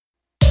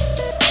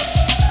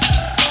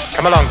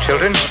Come along,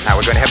 children. Now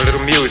we're going to have a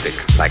little music,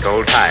 like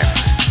old times.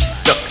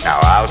 Look, now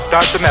I'll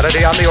start the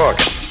melody on the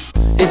organ.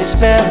 It's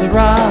Spare the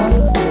Rock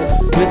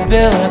with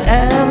Bill and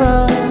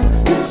Ella.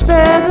 It's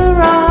Spare the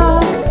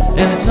Rock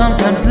and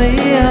sometimes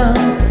Liam.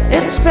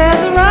 It's Spare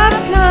the Rock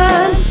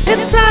time.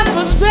 It's time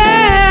for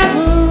Spare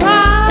the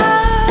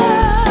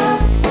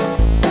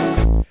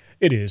Rock.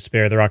 It is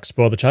Spare the Rock,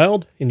 Spoil the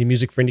Child. Indie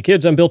music for indie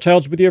kids. I'm Bill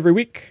Childs with you every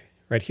week.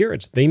 Right here,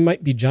 it's They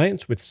Might Be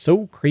Giants with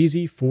So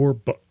Crazy for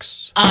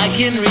Books. I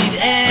can read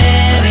anything.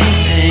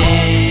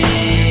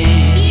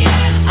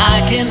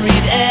 I can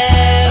read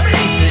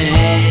everything.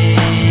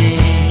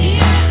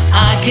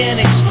 I can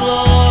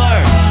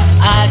explore.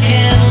 I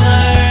can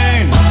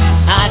learn.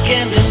 I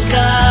can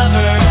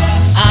discover.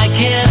 I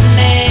can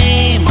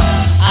name.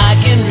 I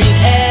can read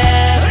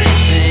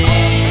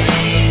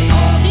everything.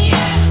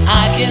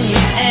 I can read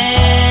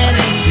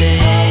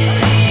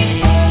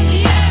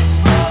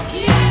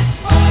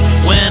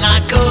when I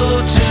go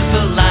to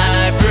the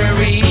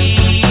library,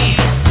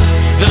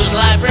 those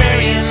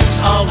librarians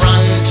all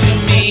run to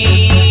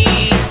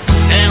me.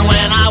 And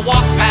when I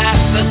walk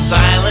past the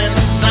silent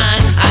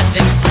sign, I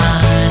think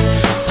fine,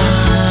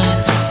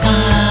 fine,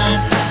 fine,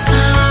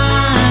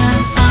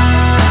 fine,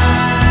 fine.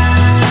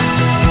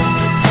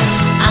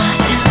 I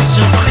am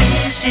so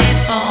crazy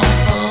for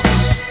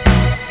books.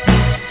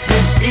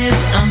 This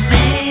is a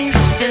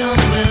maze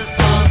filled with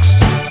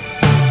books.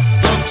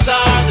 Books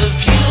are the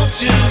fuel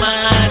to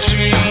my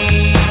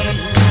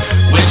dreams,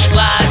 which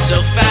fly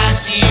so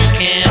fast you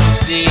can't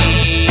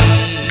see.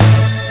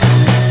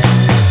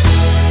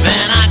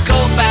 Then I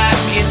go back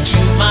into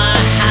my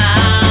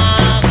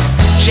house,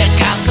 check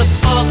out the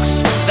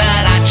books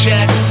that I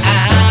checked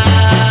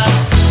out.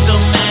 So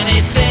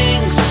many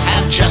things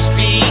have just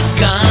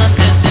begun.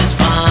 This is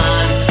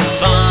fun,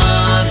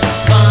 fun,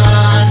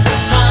 fun,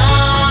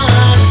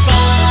 fun,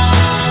 fun.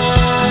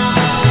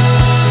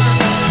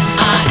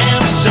 I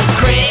am so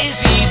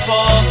crazy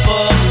for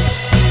books.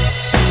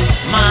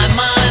 My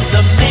mind's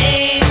a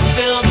maze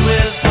filled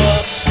with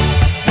books.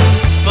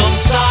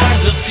 Books are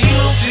the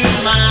fuel to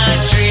my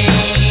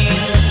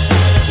dreams,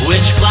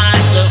 which fly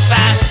so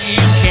fast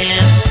you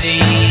can't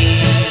see.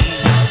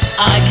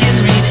 I can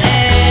read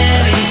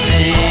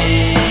anything.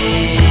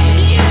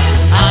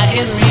 I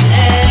can read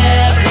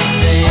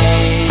everything.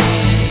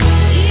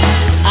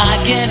 I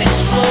can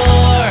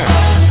explore.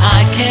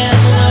 I can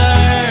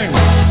learn.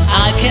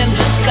 I can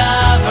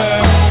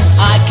discover.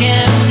 I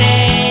can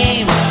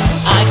name.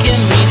 I can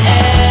read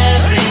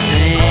everything.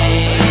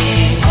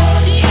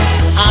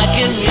 I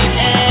can read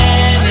anything.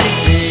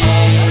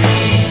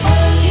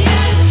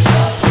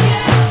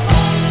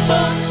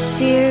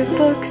 Dear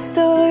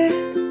bookstore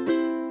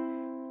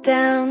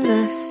down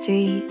the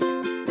street,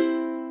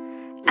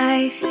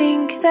 I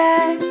think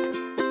that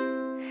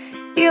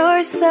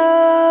you're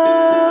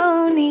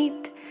so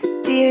neat.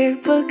 Dear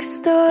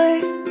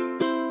bookstore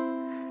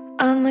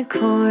on the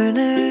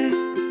corner,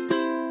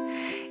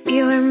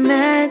 your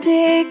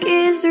magic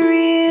is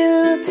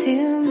real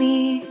to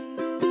me.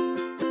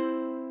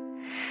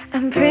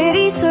 I'm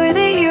pretty sure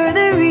that you're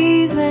the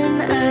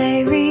reason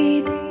I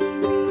read.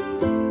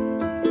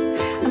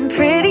 I'm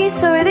pretty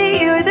sure that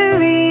you're the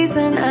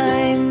reason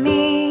I'm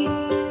me.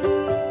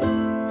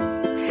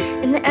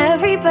 And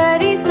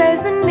everybody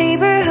says the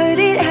neighborhood,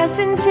 it has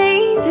been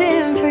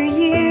changing for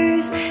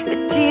years.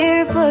 But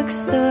dear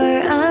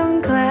bookstore,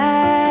 I'm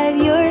glad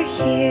you're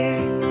here.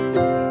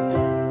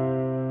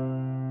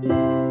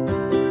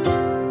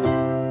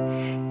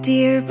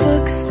 Dear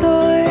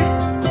bookstore,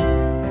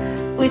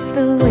 with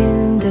the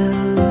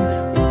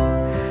windows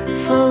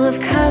full of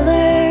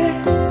color,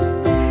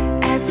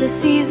 as the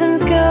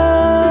seasons go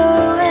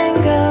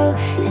and go,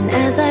 and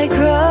as I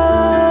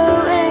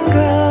grow and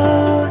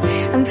grow,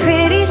 I'm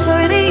pretty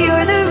sure that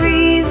you're the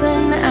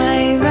reason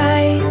I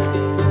write.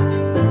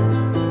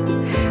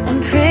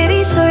 I'm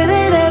pretty sure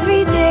that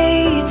every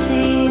day you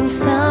change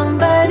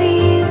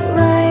somebody's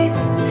life.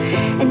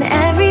 And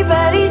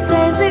everybody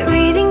says that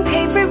reading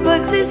paper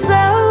books is so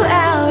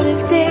out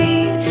of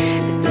date.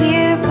 But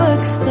dear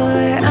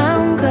bookstore,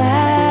 I'm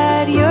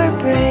glad you're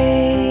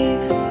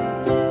brave.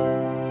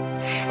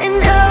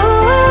 And oh,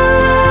 oh,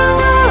 oh,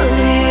 oh,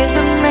 there's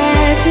a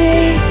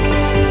magic.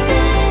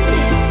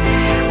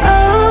 Oh,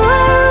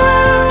 oh,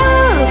 oh,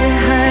 oh,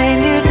 behind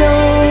your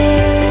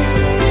doors.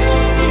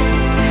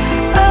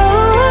 Oh,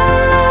 oh,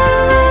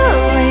 oh,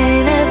 oh,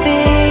 in a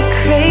big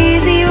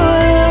crazy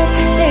world,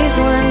 there's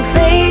one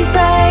place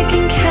I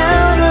can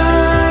count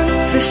on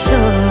for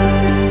sure.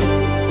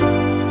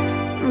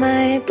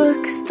 My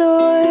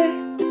bookstore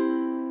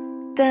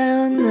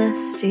down the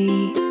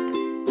street.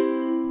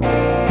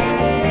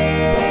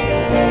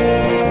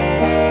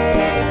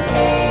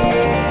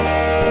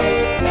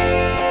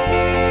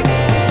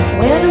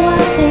 Where the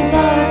wild things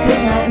are,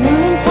 goodnight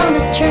moon and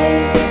Thomas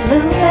Train,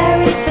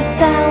 blueberries for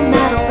Sal,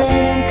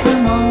 Madeline, and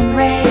come on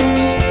rain.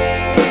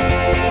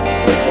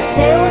 The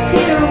tale of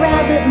Peter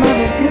Rabbit,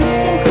 Mother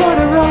Goose, and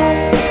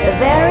Corduroy, the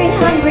very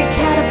hungry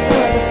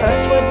caterpillar, the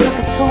first word book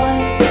of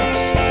toys.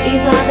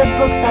 These are the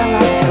books I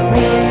like to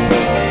read.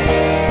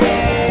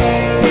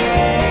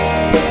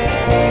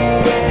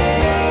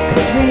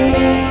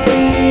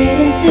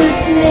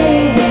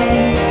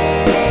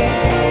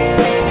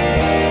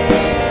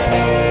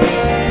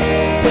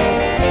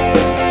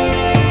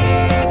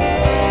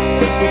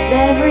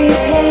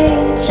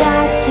 page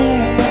I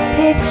turn, the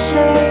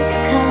pictures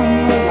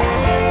come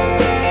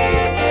alive.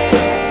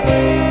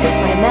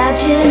 My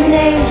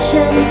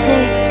imagination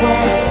takes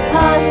what's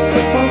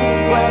possible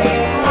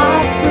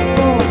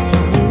to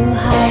new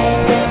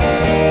heights.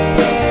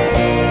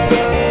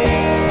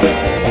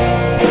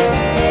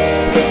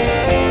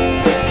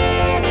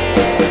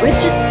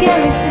 Richard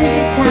Scarry's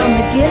busy town,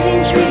 the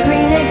giving tree,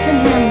 green eggs and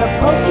ham, the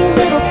pokey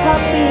little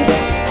puppy,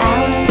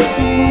 Alice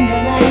in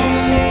Wonderland.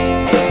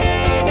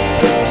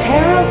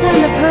 Harold and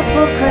the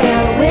purple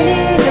crayon,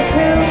 Winnie the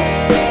Pooh,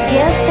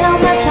 guess how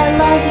much I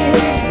love you,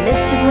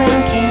 Mr.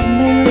 Brown Can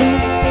Move.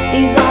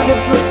 These are the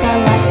books I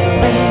like to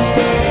read,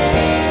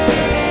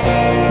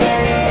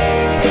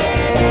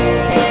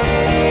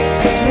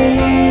 'cause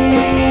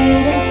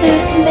reading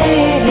suits me.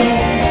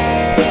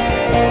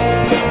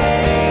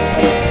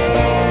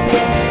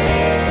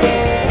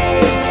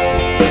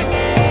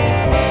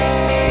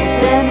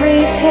 With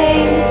every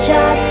page I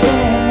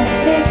turn, the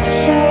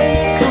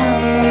pictures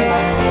come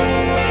alive.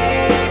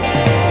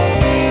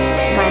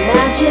 My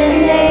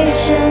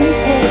imagination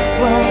takes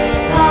what's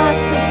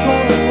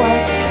possible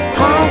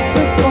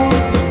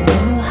to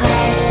new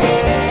heights.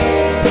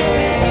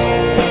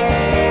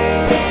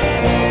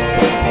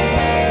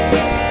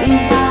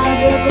 These are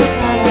the books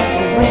I like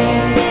to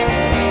read,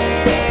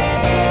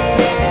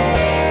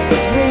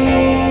 'cause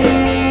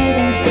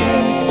reading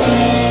suits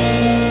me.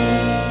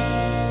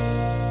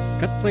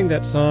 Got playing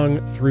that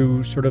song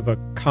through sort of a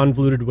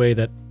convoluted way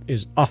that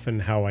is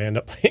often how I end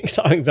up playing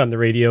songs on the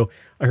radio.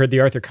 I heard the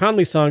Arthur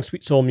Conley song,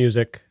 Sweet Soul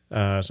Music,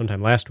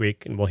 sometime last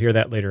week, and we'll hear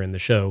that later in the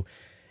show.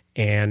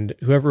 And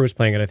whoever was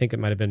playing it, I think it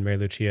might have been Mary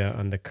Lucia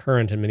on The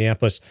Current in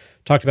Minneapolis,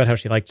 talked about how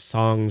she liked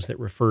songs that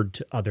referred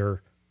to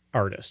other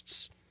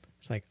artists.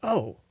 It's like,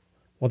 oh,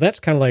 well, that's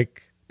kind of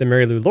like the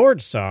Mary Lou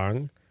Lord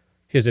song,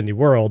 His Indie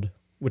World,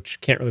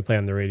 which can't really play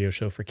on the radio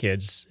show for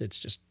kids. It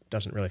just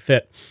doesn't really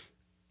fit.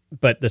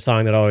 But the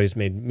song that always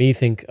made me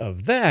think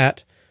of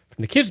that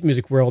from the kids'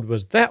 music world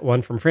was that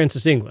one from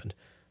Frances England,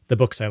 The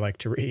Books I Like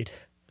to Read.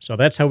 So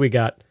that's how we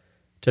got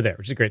to there,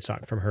 which is a great song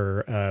from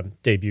her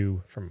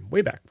debut from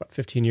way back, about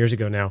 15 years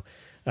ago now,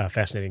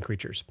 Fascinating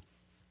Creatures.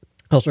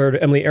 Also heard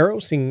Emily Arrow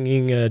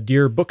singing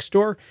Dear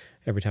Bookstore.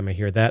 Every time I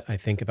hear that, I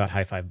think about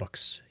High Five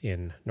Books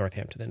in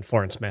Northampton and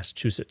Florence,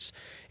 Massachusetts.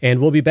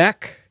 And we'll be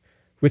back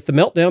with the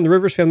Meltdown, the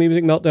Rivers Family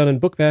Music Meltdown and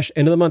Book Bash,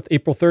 end of the month,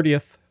 April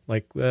 30th,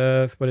 like,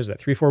 what is that,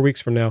 3-4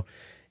 weeks from now.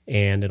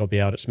 And it'll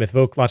be out at Smith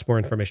Voke. Lots more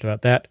information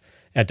about that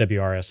at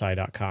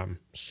WRSI.com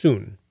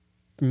soon.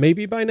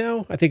 Maybe by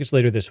now. I think it's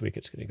later this week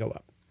it's going to go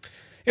up.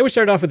 And we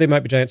started off with They Might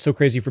Be Giants, So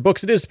Crazy for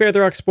Books. It is Spare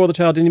the Rock, Spoil the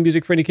Child, Indie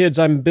Music for Any Kids.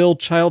 I'm Bill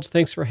Childs.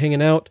 Thanks for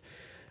hanging out.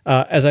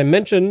 As I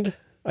mentioned,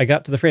 I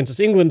got to the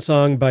Frances England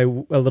song by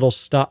a little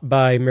stop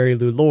by Mary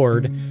Lou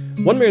Lord.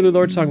 One Mary Lou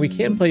Lord song we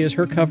can play is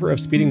her cover of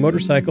Speeding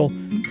Motorcycle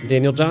from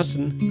Daniel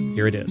Johnston.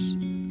 Here it is.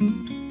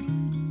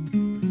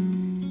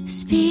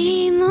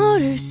 Speedy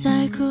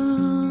motorcycle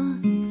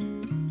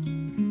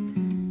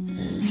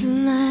of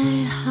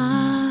my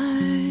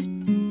heart.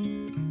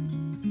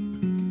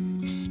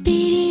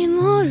 Speedy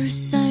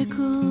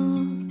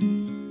motorcycle,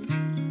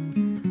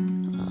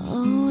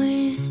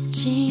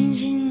 always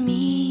changing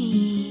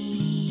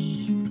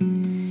me.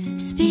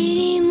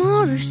 Speedy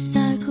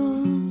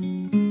motorcycle,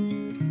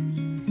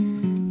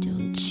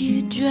 don't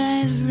you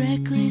drive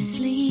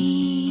recklessly.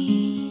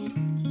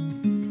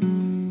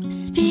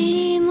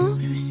 Speedy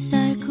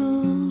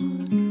motorcycle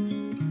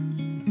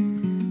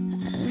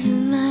of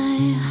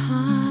my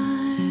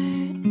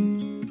heart.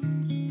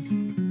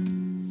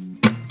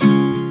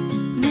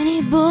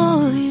 Many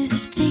boys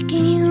have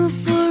taken you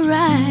for a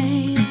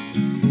ride,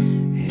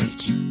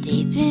 hurt you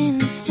deep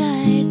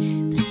inside,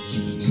 but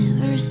you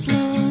never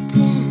slow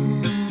down.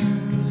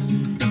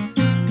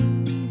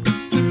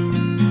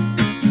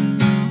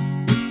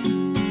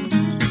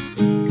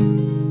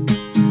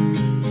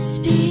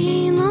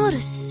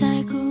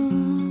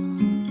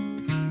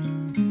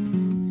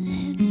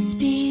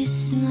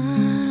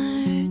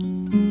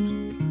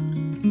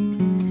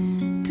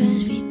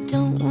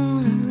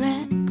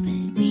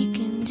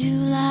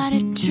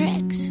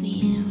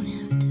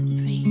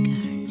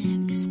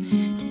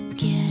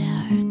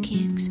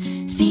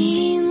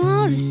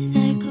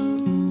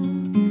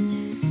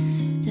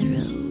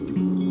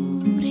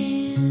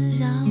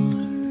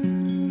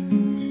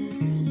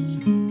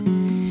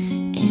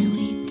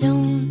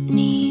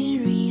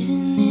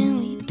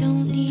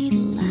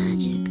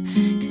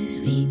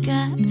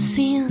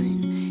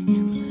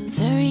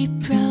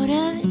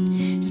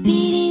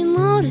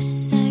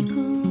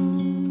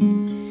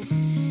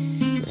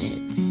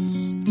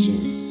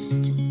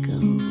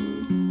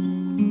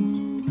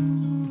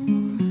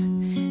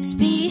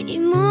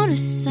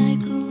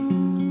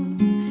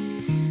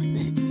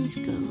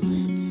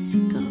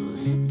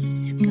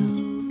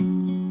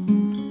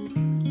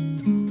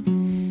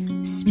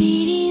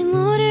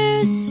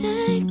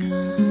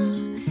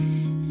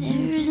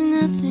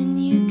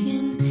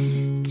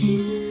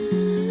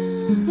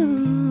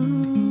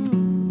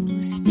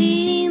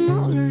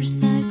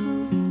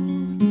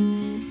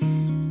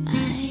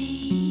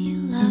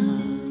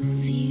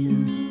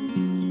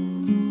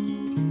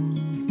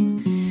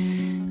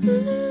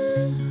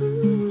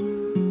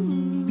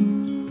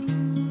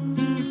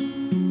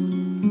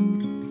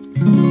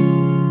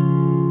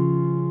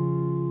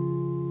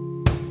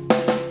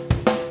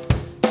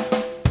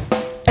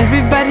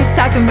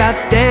 about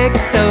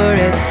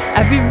Stegosaurus.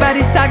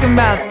 Everybody's talking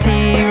about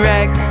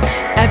T-Rex.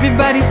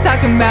 Everybody's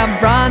talking about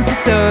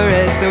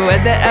Brontosaurus.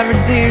 What'd that ever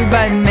do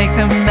but make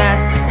a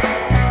mess?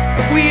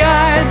 We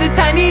are the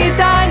tiny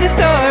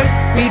dinosaurs.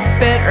 We'd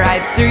fit right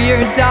through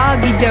your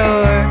doggy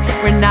door.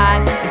 We're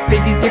not as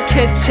big as your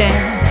kitchen.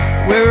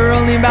 We're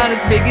only about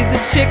as big as a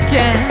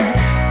chicken.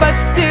 But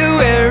still,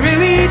 we're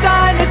really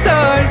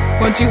dinosaurs.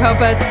 Won't you help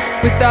us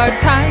with our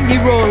tiny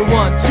roar?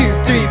 1, 2,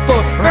 3,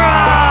 4,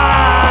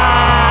 rah!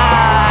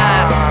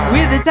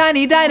 We're the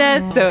tiny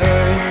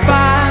dinosaurs.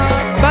 Ba,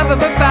 ba, ba,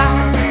 ba, ba,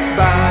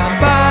 ba,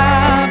 ba,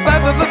 ba,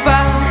 ba, ba, ba.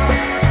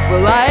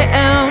 Well, I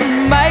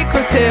am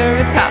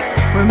Microceratops,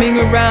 roaming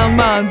around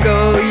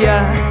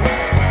Mongolia.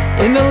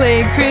 In the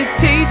late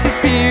Cretaceous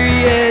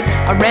period,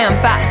 I ran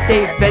fast,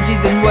 ate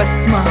veggies, and was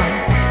small.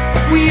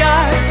 We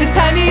are the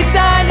tiny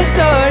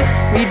dinosaurs.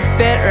 We'd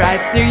fit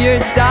right through your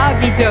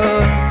doggy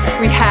door.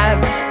 We have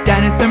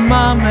dinosaur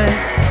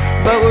mamas,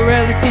 but we're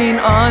rarely seen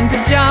on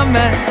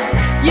pajamas.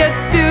 Yet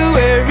still,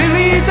 we're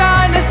really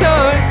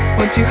dinosaurs.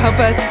 Won't you help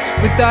us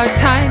with our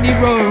tiny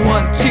roar?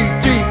 1, 2,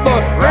 3, 4,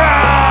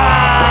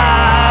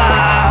 rah!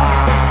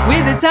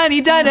 We're the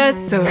tiny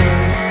dinosaurs.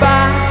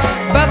 Ba,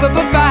 ba, ba,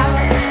 ba, ba,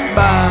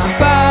 ba,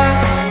 ba,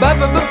 ba,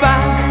 ba, ba, ba.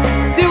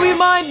 Do we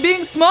mind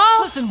being small?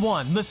 Listen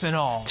one, listen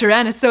all.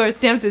 Tyrannosaurus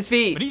stamps his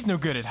feet. But he's no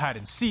good at hide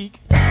and seek.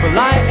 Well,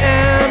 I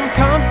am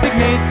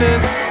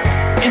Compsognathus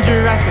in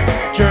Jurassic,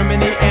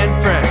 Germany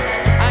and France.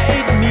 I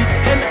ate meat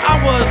and I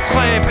was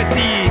très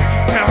petit,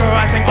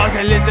 terrorizing all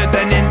the lizards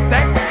and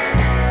insects.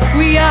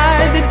 We are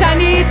the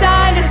tiny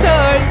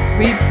dinosaurs.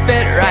 We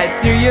fit right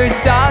through your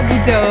doggy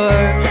door.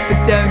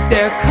 But don't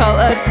dare call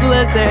us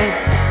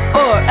lizards,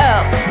 or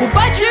else we'll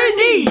bite your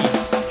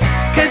knees.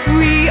 'Cause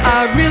we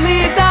are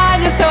really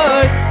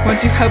dinosaurs.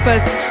 Won't you help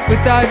us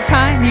with our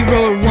tiny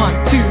roar? 1,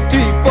 2,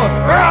 3, 4,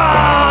 rah!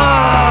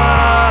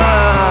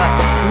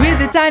 We're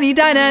the tiny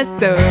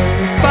dinosaurs.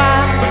 Ba,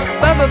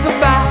 ba, ba, ba,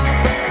 ba,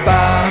 ba,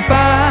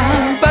 ba,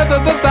 ba, ba,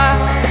 ba, ba,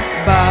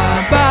 ba,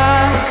 ba,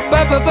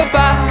 ba, ba, ba,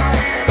 ba.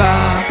 Ba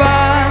ba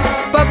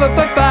ba ba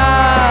ba ba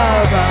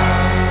ba.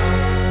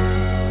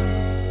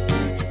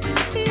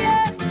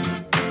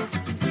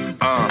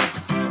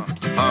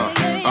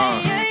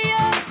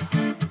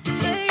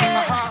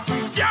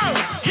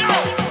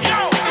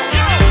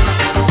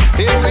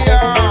 Here we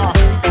are.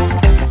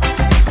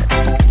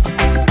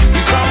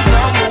 We come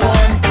number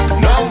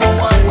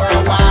one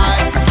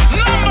worldwide.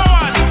 Number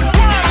one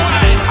worldwide.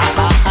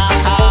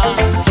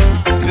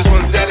 This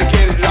one's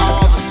dedicated to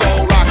all the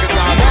soul rockers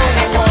out there.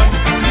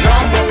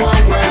 Number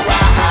one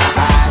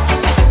worldwide.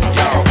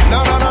 Yo,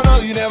 no,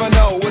 you never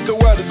know what the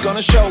world is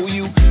gonna show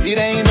you. It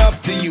ain't up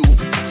to you.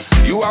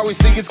 You always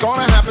think it's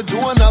gonna happen to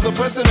another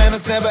person, and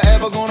it's never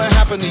ever gonna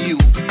happen to you.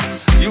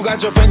 You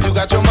got your friends, you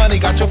got your money,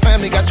 got your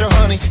family, got your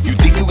honey. You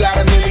think you got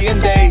 1,000,000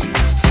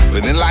 days,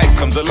 but then life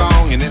comes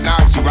along and it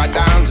knocks you right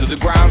down to the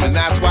ground. And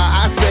that's why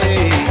I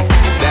say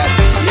that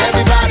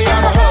everybody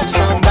ought to hug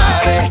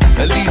somebody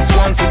at least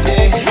once a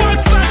day.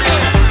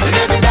 And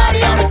everybody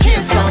ought to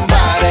kiss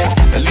somebody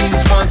at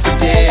least once a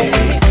day.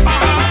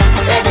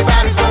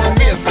 Everybody's gonna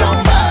miss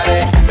somebody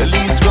at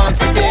least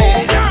once a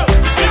day.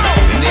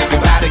 And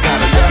everybody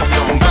gotta love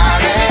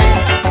somebody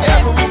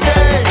every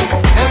day.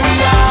 And we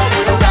all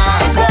will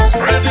rise up.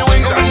 Spread your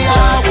wings and We fly.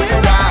 all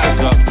will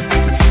rise up.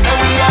 And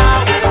we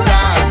all will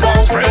rise up.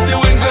 Spread your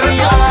wings and We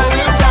all fly.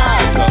 will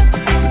rise up.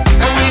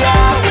 And we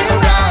all will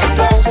rise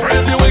up.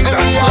 Spread your wings And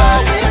and we all fly.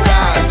 will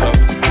rise up.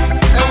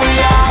 And we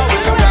all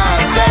will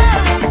rise up.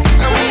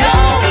 And we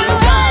all will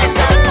rise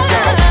up.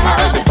 I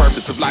heard the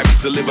purpose of life is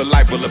to live a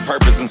life full of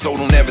purpose, and so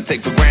don't ever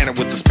take for granted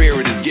what the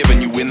spirit is giving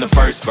you in the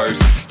first verse.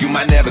 You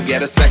might never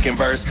get a second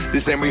verse.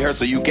 This ain't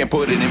rehearsal, you can't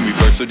put it in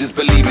reverse. So just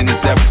believe in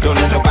yourself. Don't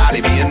let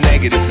nobody be a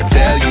negative to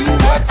tell you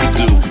what to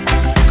do.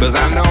 'Cause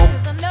I know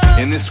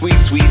in this sweet,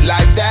 sweet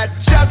life that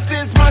just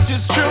as much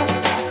is true.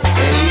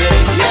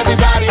 Hey,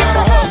 everybody ought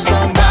to hug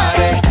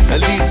somebody at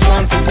least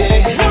once a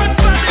day.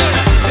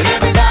 And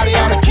everybody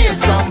ought to kiss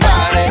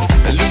somebody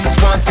at least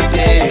once a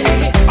day.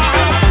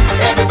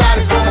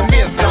 Everybody's gonna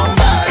miss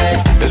somebody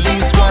at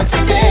least once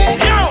a day.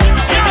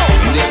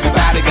 And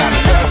everybody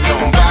gotta love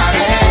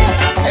somebody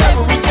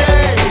every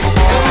day.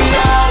 And we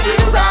all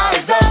will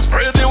rise up.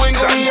 Spread your wings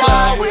And and we all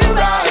fly. will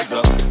rise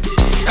up.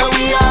 And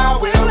we all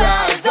will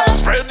rise up.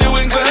 Spread your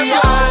wings And and we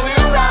all fly.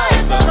 will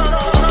rise up.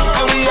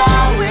 And we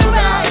all will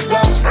rise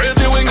up. Spread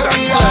your wings And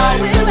and we all fly.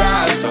 will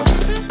rise up.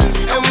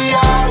 And we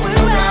all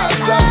will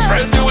rise up.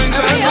 Spread your wings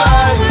And and we fly.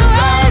 all will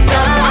rise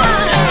up.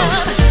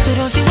 So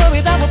don't you worry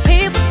about what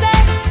people say.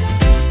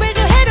 Raise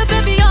your head up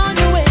and be on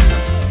your way.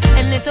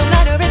 And it don't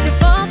matter if it's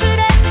fall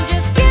today.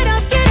 Just get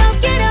up, get up,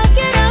 get up,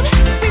 get up.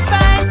 We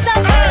rise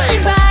up, we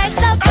rise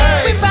up,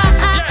 we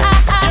rise.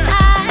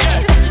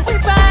 We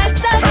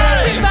rise up,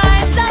 we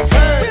rise up,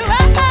 we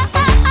rise.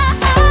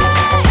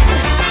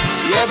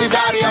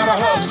 Everybody ought to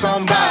hug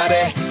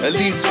somebody at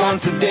least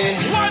once a day.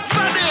 What's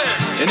a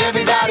day? And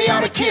everybody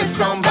ought to kiss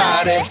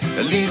somebody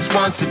at least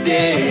once a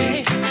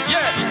day.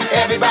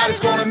 Yeah. Everybody's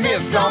gonna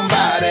miss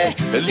somebody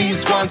at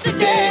least once a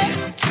day.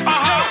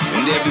 Uh-huh. And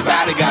And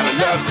everybody gotta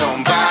love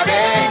somebody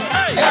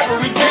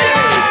every day.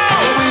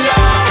 And we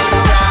all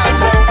will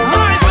rise up.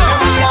 And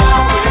we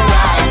all will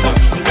rise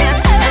up. And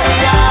we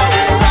all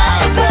will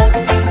rise up.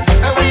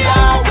 And we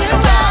all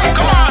will rise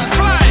up.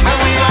 And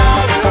we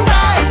all will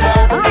rise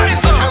up.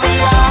 And we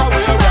all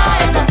will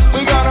rise up.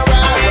 We gonna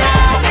rise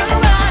up.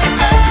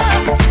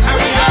 And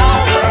we all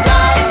will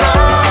rise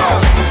up.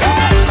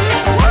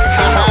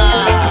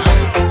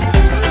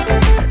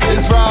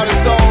 It's raw to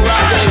soul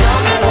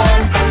rockers.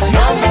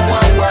 Number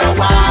one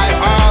worldwide,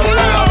 all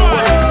around the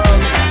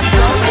world.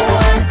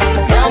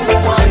 Number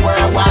one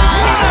worldwide.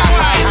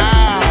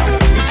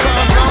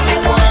 Become number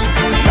one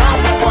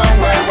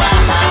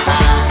worldwide.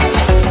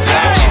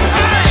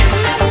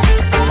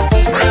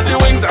 Spread the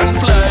wings and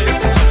fly.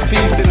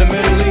 Peace in the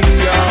Middle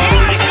East, y'all.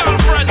 Michael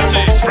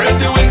Franti. Spread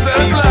the wings and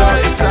Peace fly.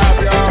 north to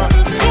south, y'all.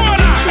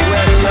 Soda. East to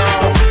west,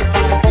 y'all.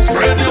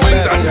 Spread the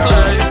wings and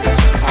fly.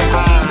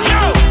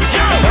 Yo,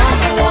 yo.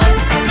 Number one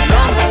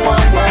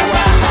worldwide.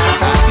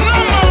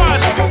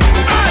 Number one.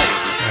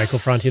 Aye. Michael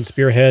Franti and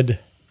Spearhead,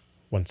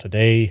 Once a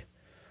Day.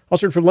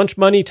 Also heard from Lunch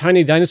Money,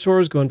 Tiny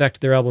Dinosaurs, going back to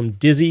their album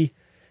Dizzy.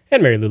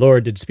 And Mary Lou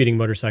Lord did Speeding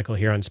Motorcycle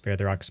here on Spare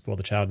the Rock, Spoil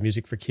the Child,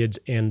 music for kids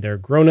and their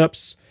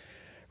grown-ups.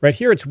 Right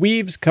here, it's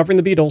Weaves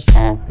covering the Beatles.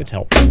 It's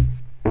Help.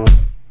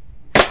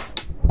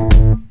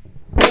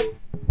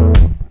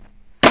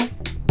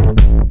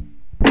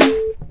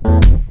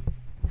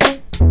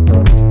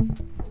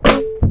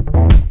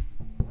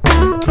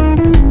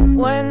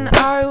 When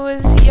I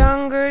was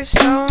younger,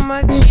 so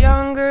much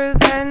younger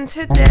than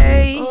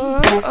today,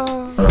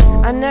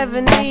 I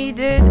never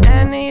needed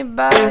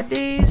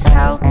anybody's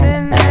help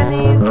in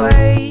any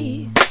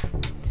way.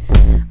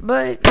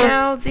 But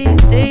now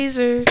these days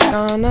are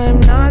gone, I'm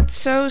not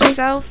so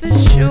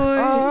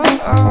self-assured.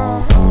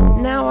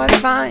 Now I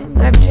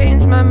find I've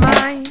changed my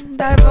mind,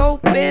 I've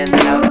opened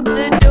up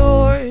the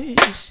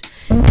doors.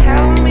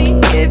 Tell me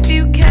if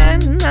you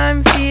can,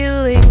 I'm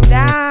feeling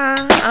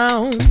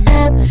down.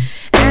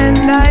 And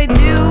I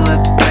do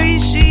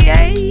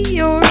appreciate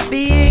your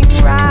being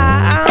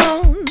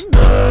round.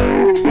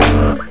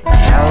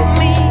 Help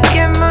me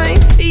get my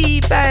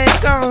feet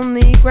back on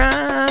the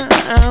ground.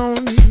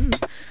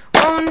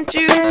 Won't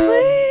you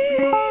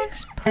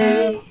please,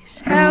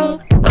 please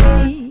help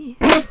me?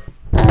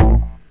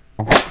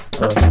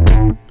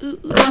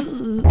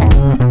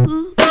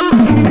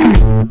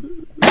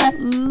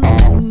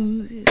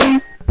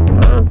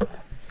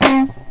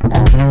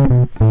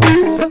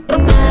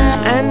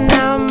 And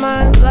now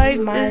my life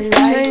is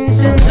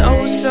changed in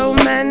oh so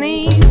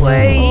many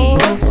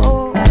ways.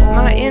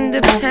 My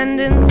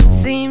independence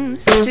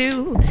seems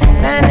to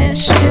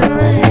vanish in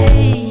the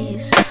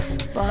haze.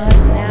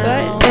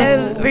 But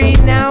every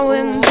now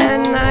and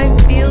then I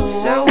feel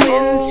so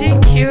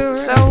insecure.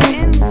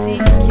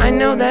 I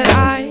know that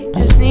I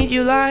just need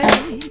you like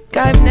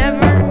I've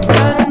never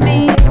done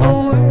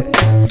before.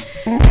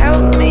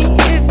 Help me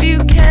if you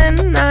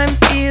can, I'm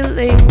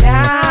feeling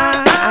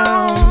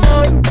down.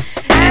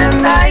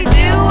 And I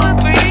do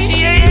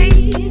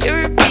appreciate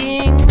your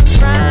being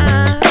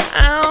around.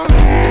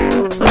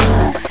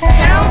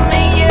 Help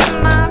me get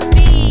my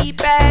feet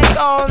back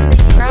on the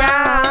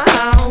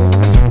ground.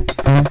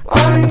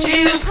 Won't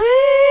you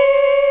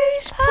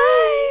please,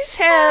 please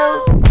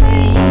help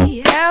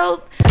me,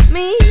 help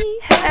me,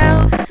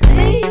 help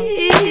me.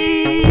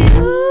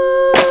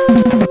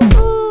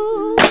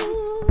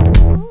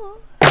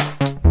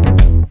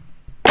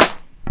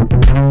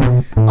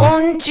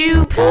 Won't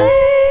you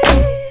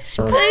please,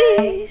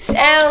 please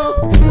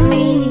help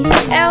me,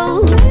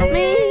 help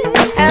me,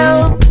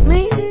 help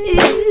me.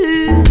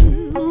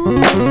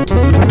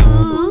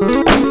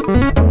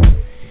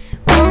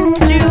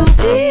 Won't you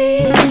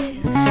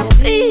please,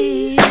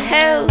 please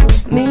help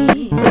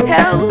me,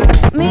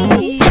 help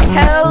me,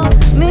 help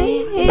me.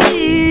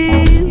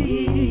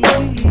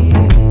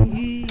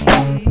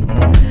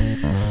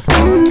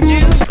 Won't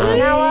you please?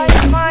 Now I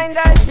find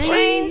I've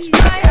changed my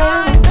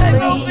mind,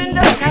 I've opened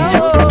up the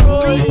door.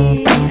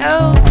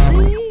 Help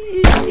me.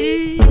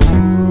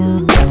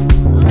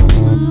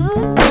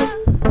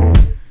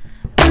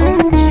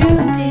 Won't you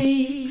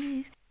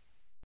please?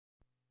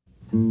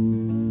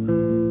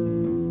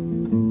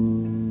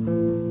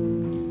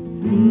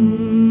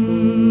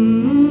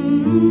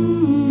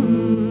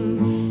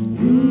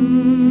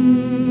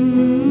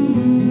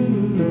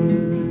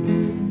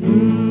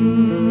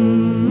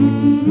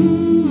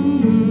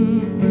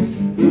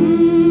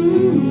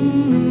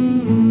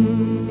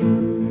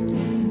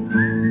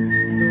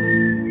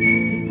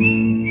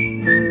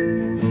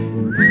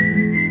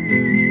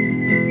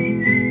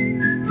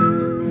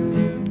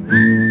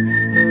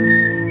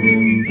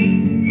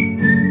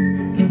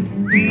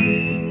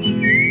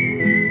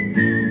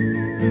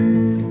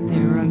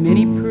 There are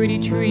many pretty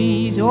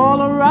trees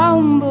all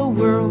around the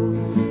world.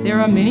 There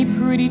are many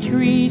pretty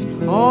trees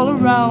all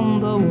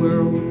around the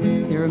world.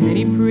 There are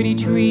many pretty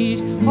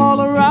trees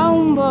all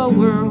around the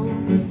world.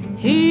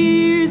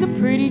 Here's a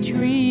pretty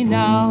tree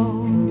now.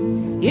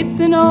 It's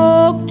an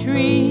oak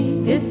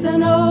tree. It's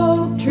an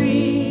oak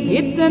tree.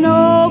 It's an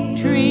oak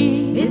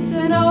tree. It's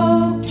an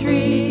oak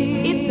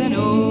tree. It's an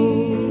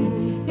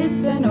O,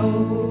 it's an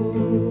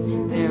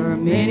O. There are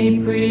many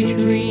pretty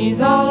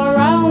trees all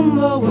around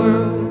the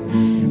world.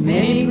 There are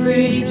many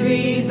pretty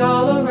trees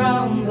all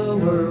around the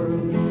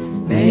world.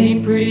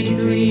 Many pretty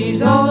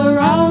trees all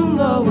around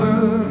the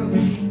world.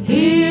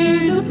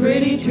 Here's a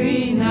pretty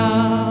tree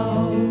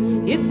now.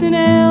 It's an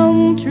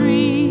elm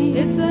tree.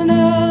 It's an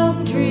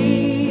elm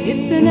tree.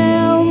 It's an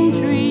elm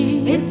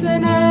tree. It's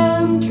an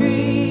elm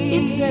tree.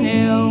 It's an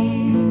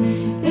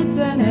elm. It's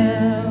an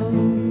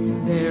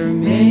elm. There are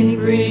many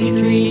pretty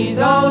trees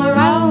all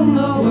around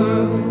the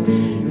world.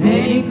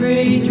 Many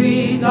pretty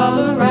trees all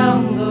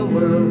around the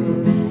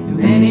world.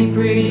 Many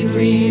pretty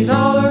trees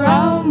all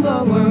around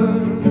the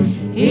world.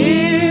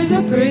 Here's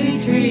a pretty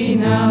tree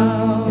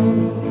now.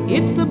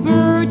 It's a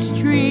birch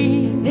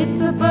tree.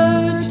 It's a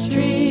birch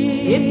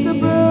tree. It's a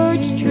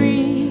birch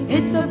tree.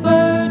 It's a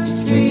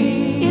birch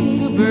tree.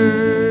 It's a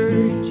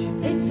birch.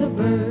 It's a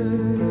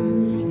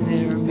birch.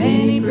 There are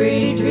many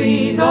pretty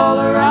trees all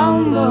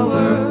around the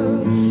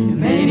world.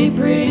 Many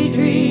pretty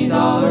trees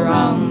all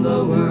around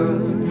the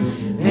world.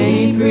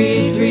 Many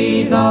pretty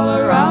trees all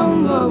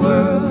around the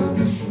world.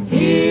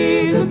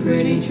 Here's a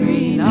pretty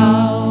tree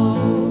now.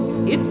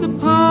 It's a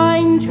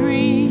pine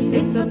tree.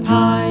 It's a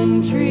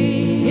pine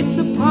tree. It's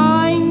a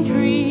pine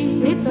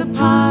tree. It's a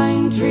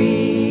pine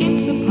tree.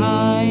 It's a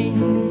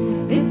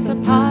pine. It's a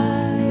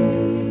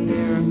pine.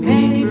 There are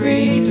many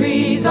pretty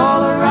trees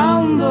all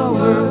around the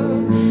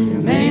world. There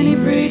are many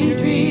pretty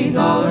trees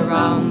all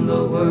around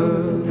the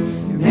world.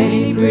 There are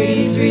many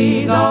pretty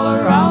trees all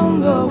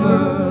around the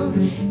world.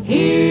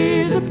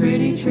 Here's a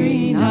pretty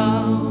tree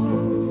now.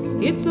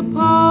 It's a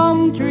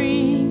palm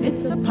tree.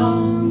 It's a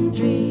palm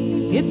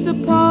tree. It's a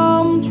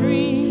palm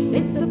tree.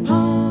 It's a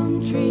palm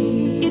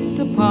tree. It's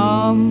a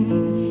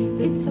palm.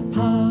 It's a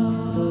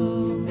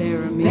palm.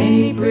 There are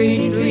many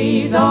pretty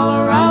trees all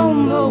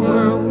around the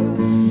world.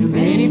 There are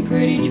many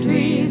pretty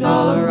trees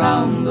all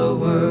around the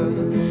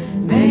world.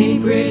 Many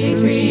pretty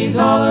trees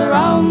all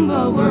around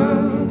the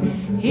world.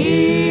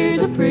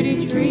 Here's a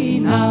pretty tree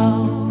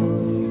now.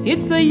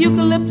 It's a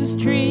eucalyptus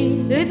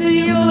tree. It's a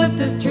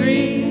eucalyptus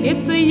tree.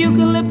 It's a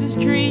eucalyptus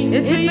tree.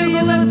 It's a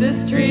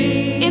eucalyptus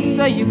tree. It's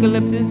a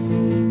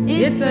eucalyptus.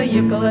 It's a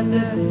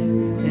eucalyptus.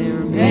 There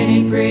are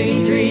many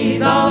pretty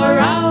trees all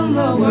around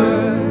the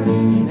world.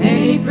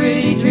 Many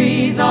pretty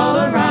trees all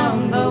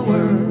around the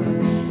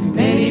world.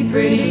 Many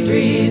pretty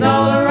trees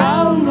all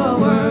around the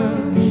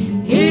world.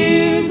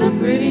 Here's a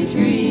pretty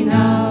tree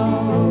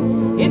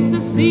now. It's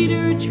a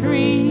cedar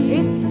tree.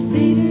 It's a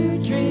cedar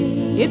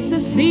tree. It's a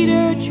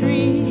cedar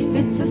tree.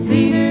 It's a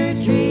cedar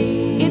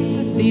tree. It's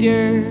a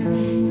cedar.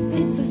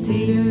 It's a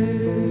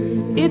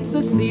cedar. It's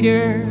a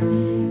cedar.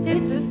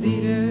 It's a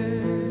cedar.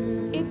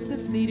 It's a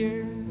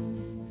cedar.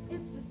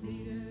 It's a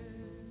cedar.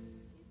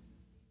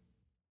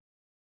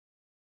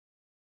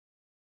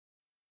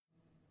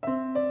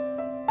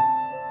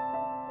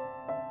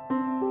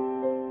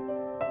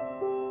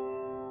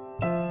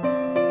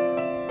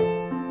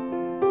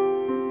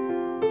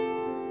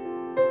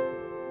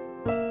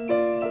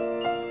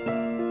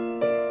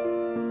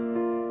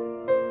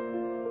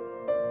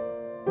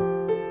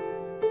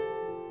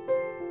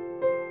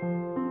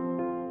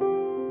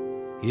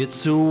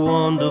 It's a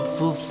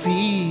wonderful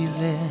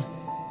feeling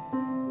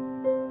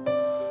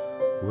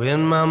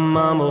when my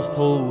mama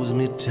holds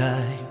me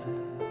tight.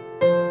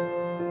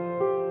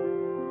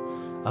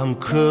 I'm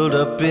curled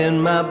up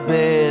in my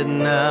bed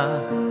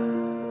now,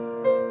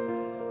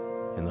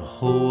 and the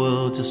whole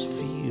world just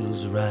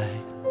feels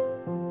right.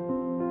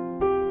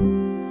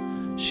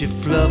 She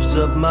fluffs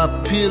up my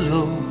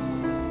pillow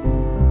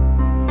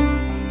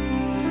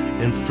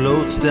and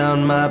floats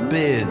down my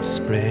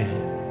bedspread.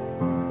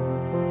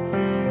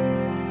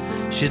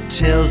 She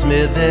tells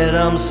me that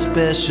I'm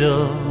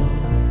special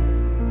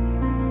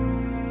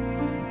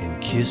and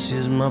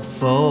kisses my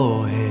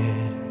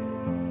forehead.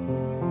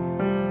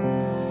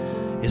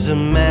 It's a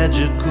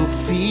magical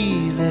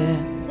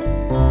feeling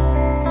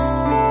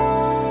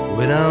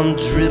when I'm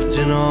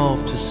drifting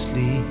off to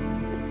sleep.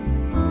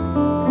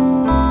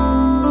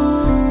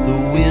 The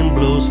wind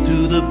blows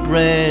through the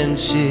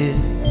branches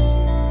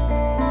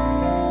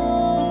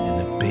and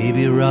the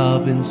baby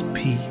robins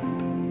peep.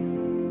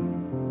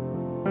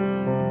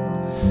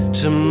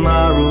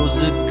 Tomorrow's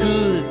a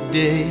good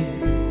day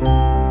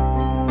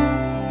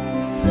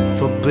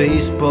for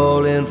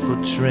baseball and for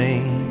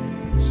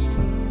trains.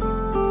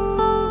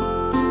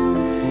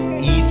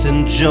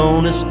 Ethan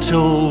Jonas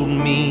told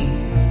me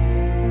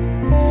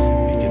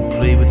we can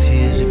play with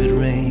his if it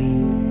rains.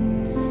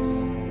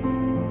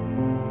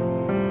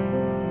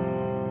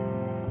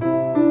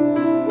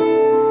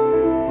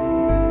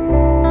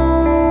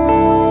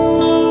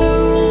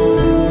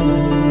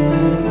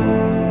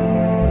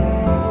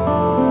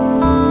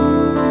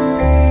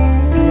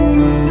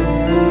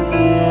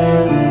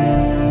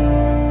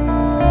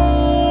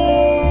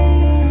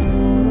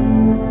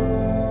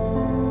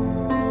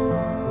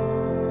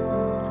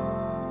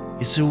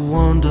 It's a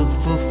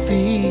wonderful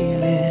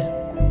feeling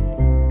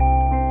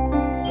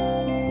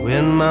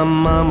when my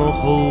mama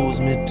holds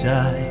me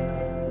tight.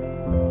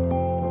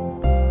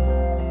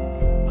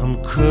 I'm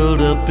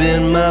curled up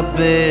in my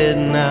bed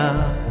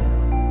now,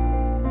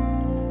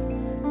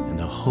 and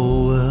the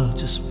whole world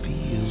just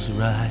feels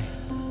right.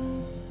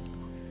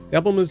 The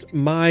album is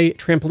My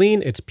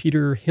Trampoline. It's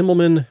Peter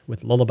Himmelman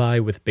with Lullaby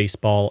with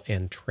Baseball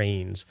and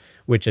Trains,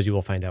 which, as you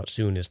will find out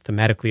soon, is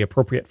thematically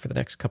appropriate for the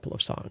next couple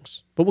of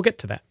songs. But we'll get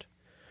to that.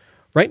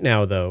 Right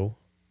now, though,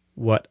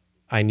 what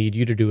I need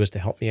you to do is to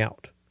help me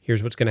out.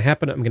 Here's what's going to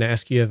happen. I'm going to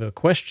ask you a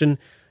question.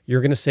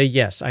 You're going to say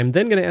yes. I'm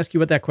then going to ask you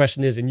what that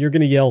question is, and you're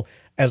going to yell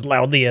as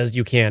loudly as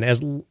you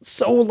can,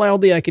 so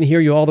loudly I can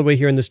hear you all the way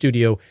here in the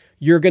studio.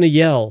 You're going to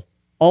yell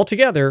all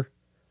together,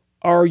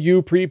 "Are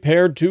you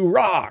prepared to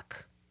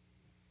rock?"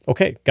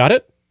 Okay, got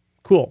it?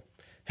 Cool.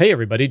 Hey,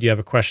 everybody, do you have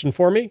a question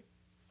for me?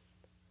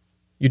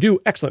 You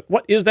do? Excellent.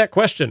 What is that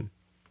question?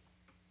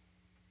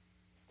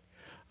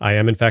 I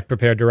am, in fact,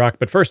 prepared to rock,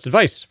 but first,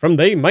 advice from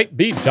They Might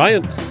Be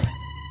Giants.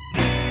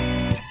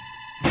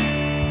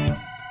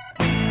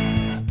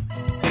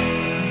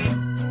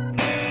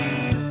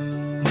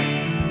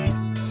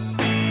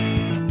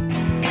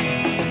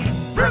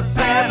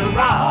 Prepare to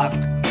rock.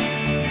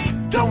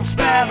 Don't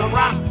spare the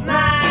rock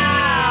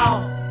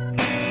now.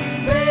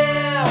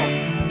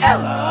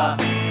 Ella,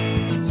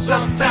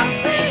 sometimes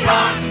they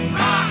rock.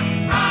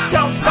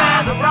 Don't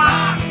spare the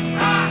rock.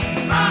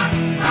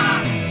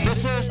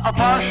 This is a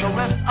partial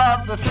list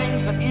of the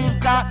things that you've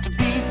got to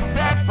be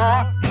prepared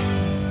for.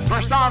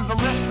 First on the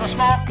list for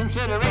small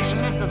consideration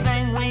is the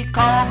thing we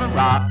call the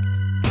rock.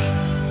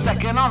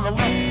 Second on the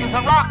list is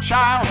a rock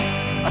child,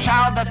 a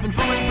child that's been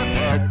fully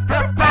prepared.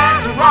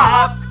 Prepare to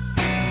rock.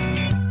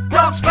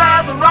 Don't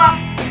spare the rock.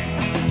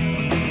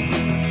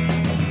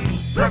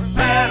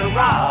 Prepare to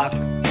rock.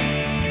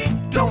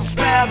 Don't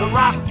spare the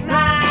rock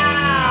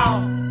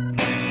now.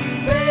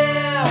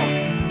 Bill,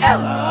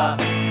 Ella,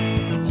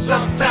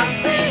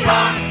 sometimes they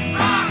rock.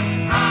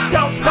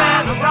 Don't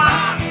spare the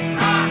rock.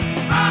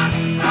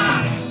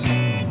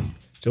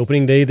 It's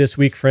opening day this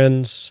week,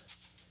 friends.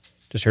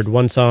 Just heard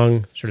one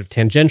song sort of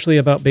tangentially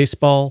about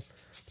baseball.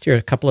 Let's hear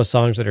a couple of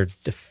songs that are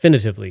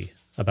definitively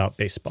about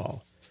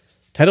baseball.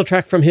 Title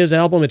track from his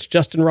album, it's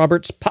Justin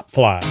Roberts' Pop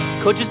Fly.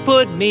 Coaches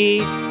put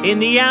me in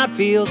the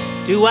outfield.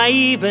 Do I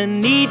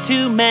even need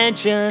to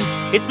mention?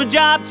 It's my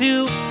job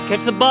to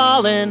catch the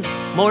ball and,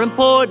 more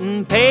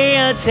important, pay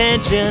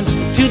attention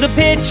to the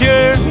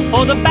pitcher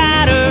or the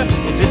batter.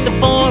 Is it the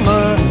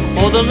former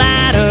or the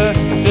latter?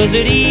 Does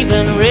it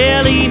even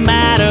really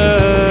matter?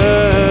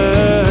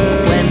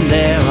 When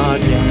there are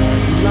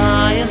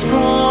dandelions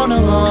grown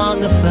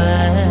along the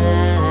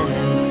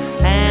fence,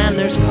 and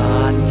there's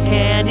cotton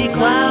candy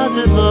clouds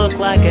that look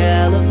like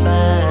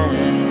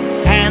elephants,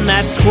 and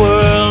that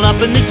squirrel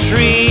up in the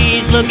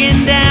trees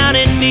looking down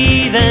at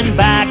me, then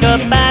back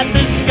up at the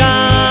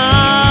sky.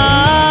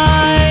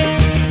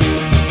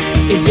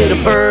 Is it a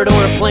bird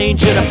or a plane?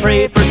 Should I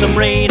pray for some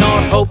rain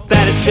or hope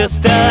that it's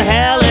just a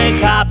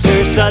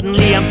helicopter?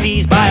 Suddenly I'm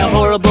seized by a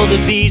horrible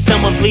disease.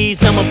 Someone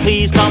please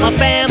call my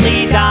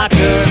family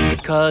doctor.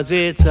 Cause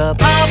it's a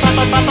pop, pop,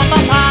 pop, pop, pop,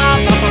 pop, pop,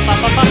 pop,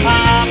 pop, pop, pop, pop,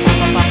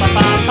 pop, pop,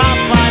 pop, pop,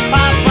 fly,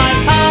 pop, fly,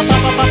 pop,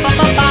 pop, pop, pop,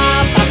 pop, pop,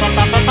 pop, pop,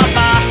 pop, pop,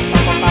 pop,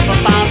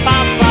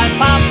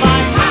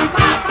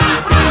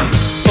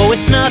 oh,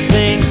 it's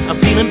nothing, I'm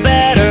feeling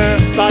better.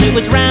 Thought it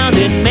was round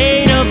and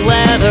made of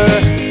leather.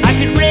 I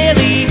could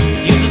really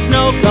use a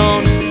snow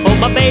cone. Hope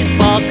my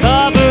baseball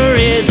cover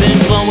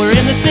isn't blown. We're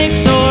in the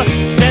 6th or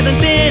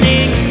 7th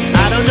inning.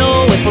 I don't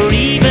know if we're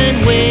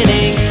even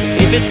winning,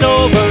 if it's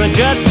over or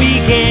just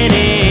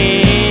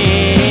beginning.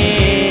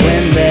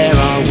 When there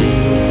are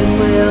weeping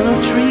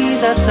willow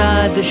trees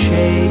outside the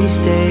shady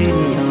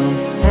stadium,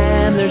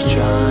 and there's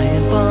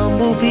giant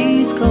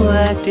bumblebees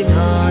collecting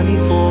honey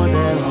for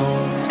their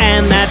homes,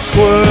 and that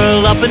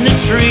squirrel up in the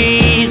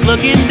trees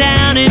looking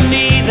down at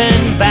me,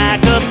 then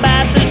back up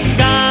at the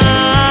sky.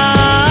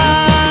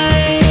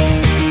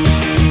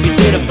 Is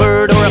it a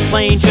bird or a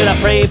plane? Should I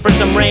pray for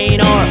some rain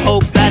or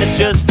hope that it's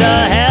just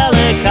a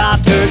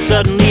helicopter?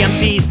 Suddenly I'm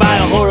seized by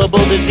a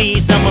horrible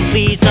disease. Someone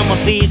please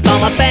call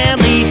my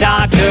family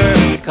doctor.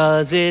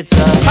 Cause it's a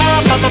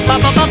pop, pop, pop,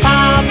 pop, pop,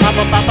 pop, pop,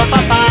 pop, pop,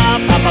 pop, pop,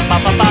 pop, pop,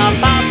 pop, pop, pop,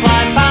 pop,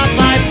 fly, pop,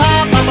 fly,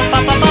 pop, pop,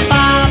 pop, pop, pop, pop,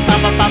 pop,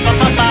 pop, pop, pop,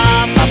 pop,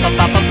 pop,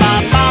 pop, pop, pop,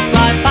 pop,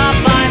 fly, pop,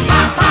 fly,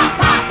 pop, pop,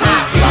 pop,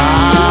 pop, fly.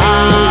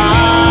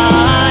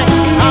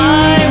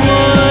 I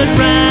would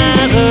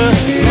rather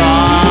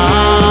fly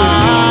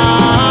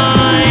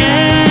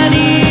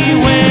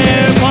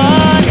anywhere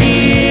but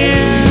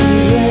here,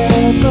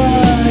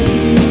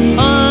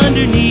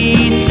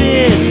 underneath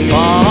this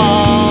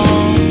ball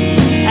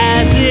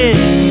as it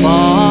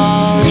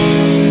falls.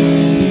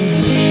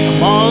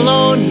 I'm all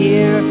alone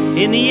here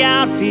in the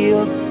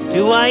outfield.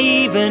 Do I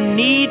even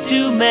need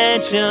to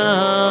mention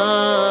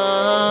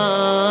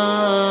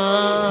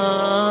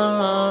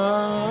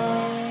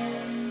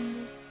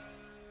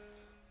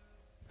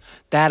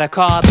that I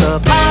caught the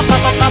pop,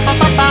 pop, pop, pop, pop,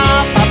 pop, pop,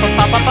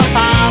 pop, pop, pop, pop,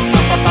 pop,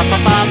 pop, pop,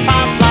 pop,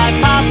 pop, fly,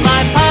 pop,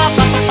 fly, pop, pop,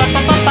 pop, pop,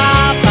 pop, pop, pop,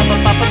 pop, pop,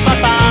 pop, pop, pop, pop, pop,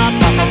 pop,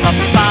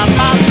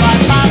 pop, fly,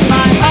 pop,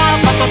 fly, pop,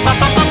 pop, pop,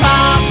 pop, pop, pop,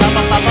 pop, pop, pop, pop, pop,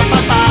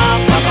 pop,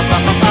 pop, pop, pop,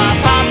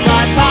 pop,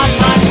 fly, pop,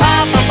 fly,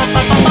 pop, pop, pop, pop,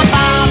 pop, pop, pop,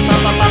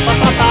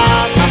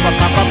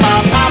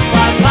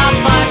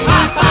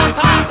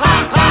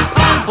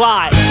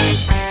 Clyde.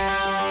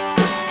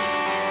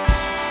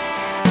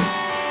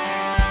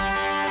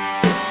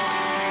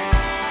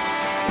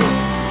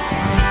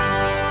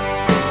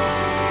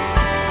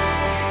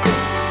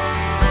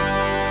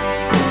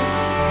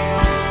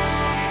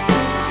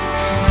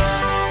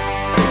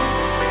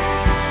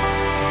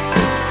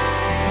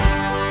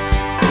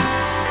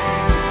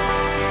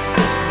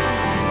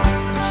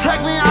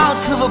 Take me out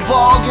to the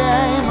ball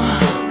game,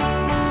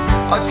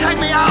 or take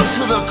me out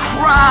to the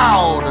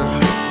crowd.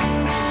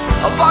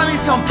 Or buy me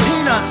some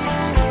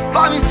peanuts,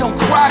 buy me some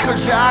Cracker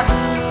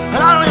Jacks,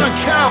 and I don't even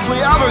care if we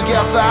ever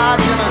get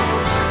back. And it's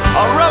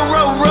a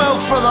row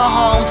for the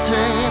home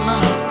team,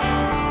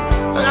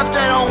 and if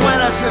they don't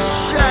win, it's a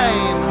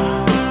shame.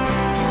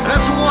 And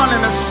it's 1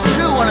 and it's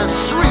 2 and it's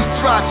 3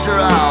 strikes you're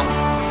out.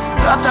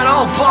 That's that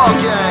old ball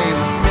game.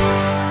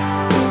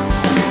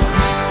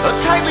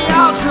 Take me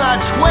out to that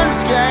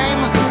Twins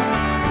game,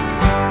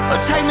 or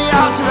take me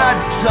out to that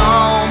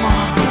dome.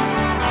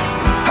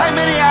 Hey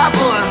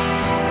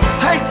Minneapolis,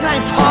 hey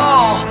St.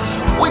 Paul,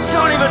 we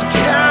don't even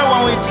care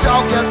when we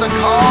don't get the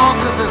call,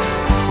 cause it's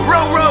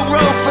row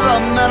for the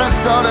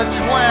Minnesota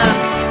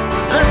Twins.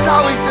 And it's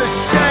always a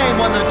shame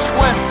when the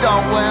Twins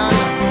don't win.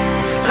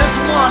 And it's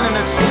 1 and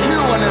it's 2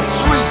 and it's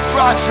 3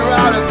 strikes you're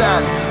out at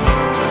that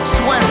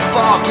Twins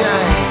ball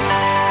game.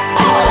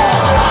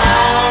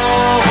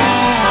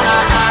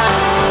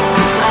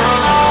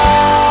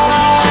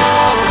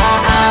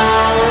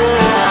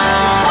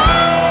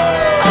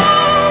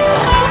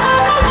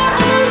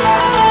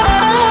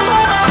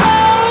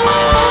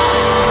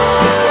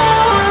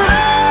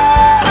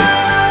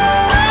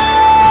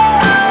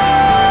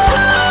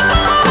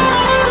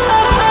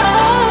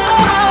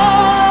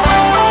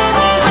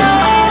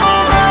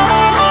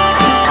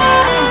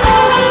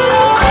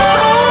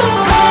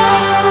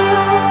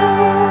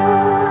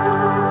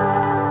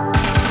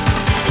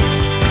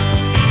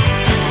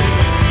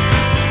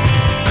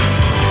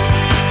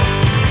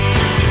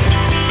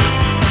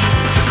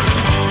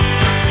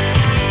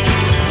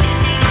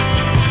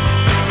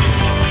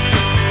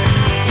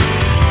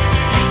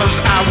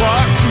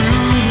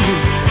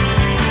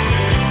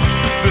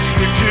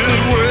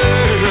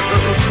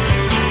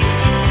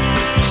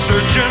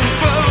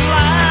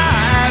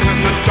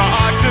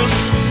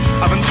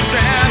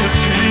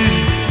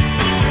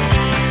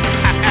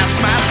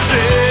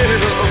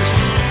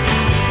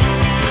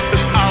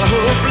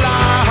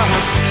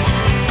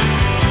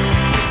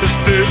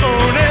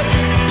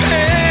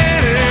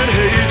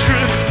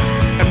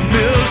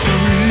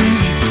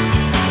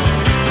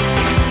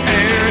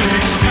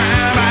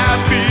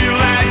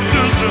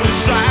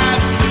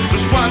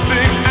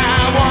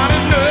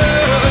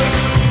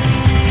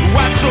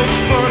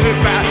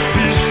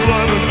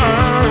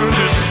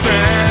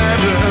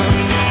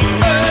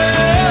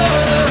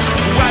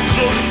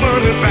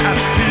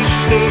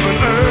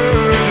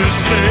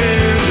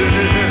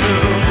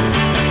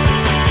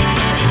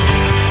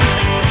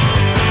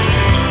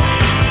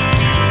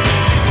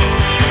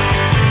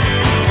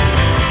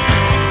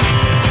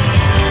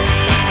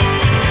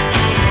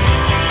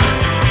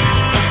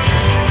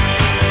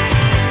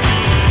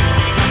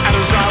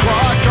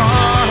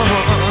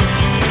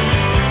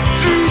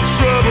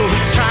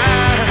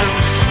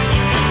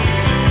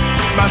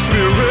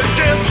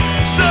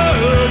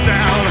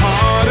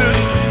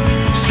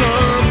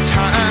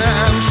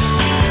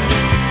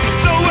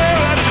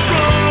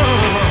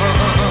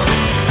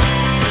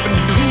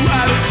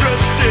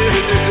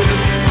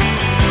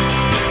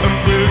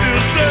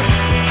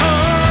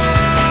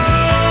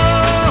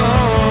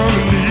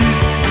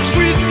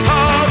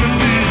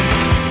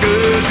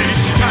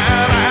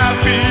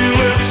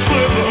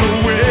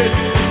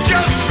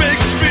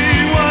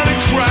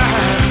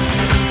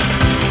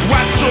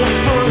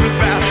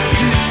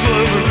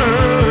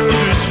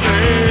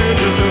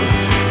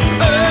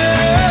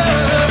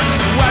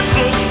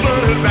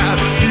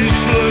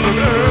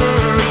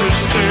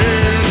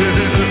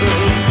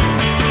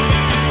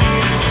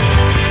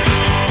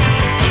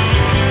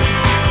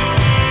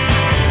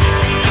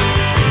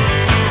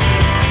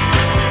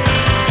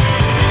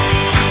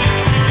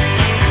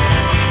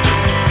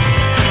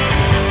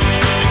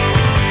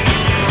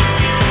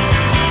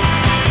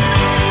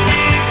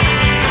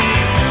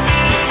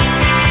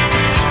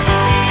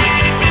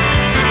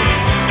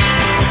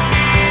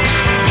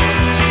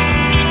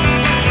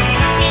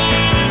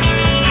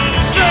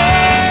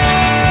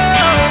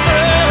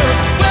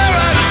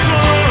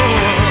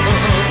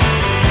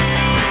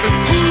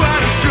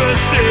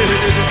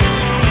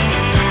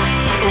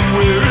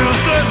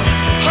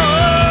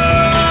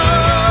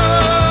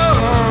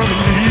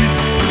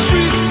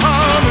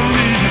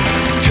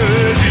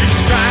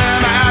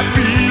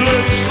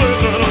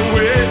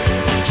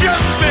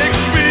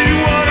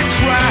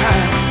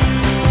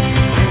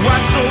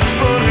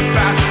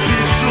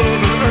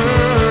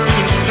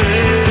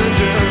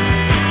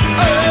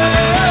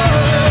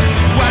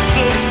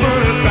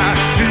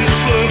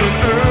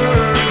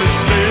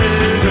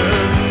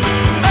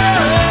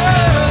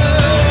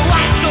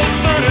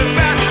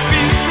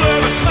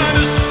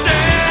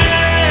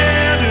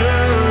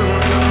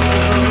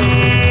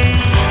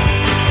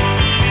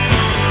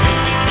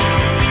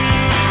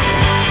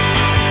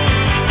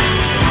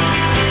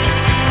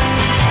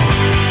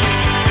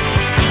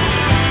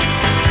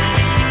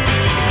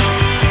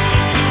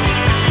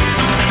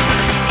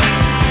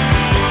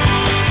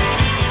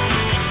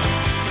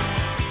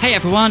 Hey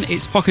everyone,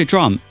 it's Poco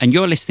Drum, and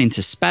you're listening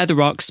to Spare the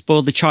Rock,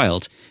 Spoil the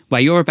Child, where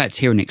you're about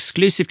to hear an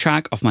exclusive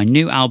track off my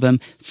new album,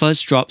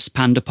 Fuzz Drops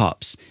Panda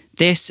Pops.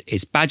 This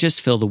is Badgers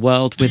Fill the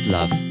World with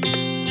Love.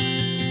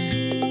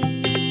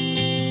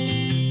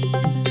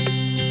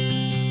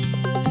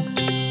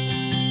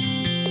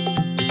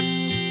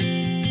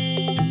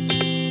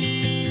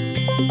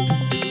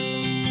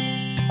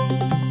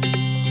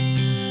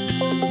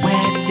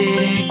 Where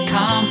did it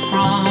come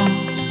from?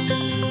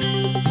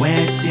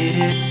 Where did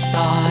it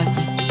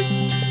start?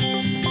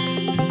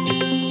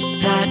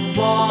 That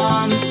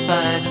warm,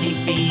 fuzzy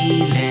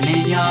feeling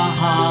in your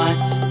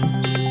heart.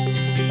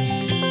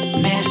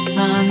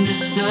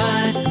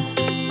 Misunderstood,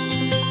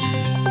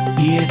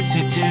 here to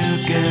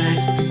do good,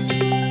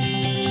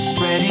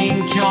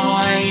 spreading joy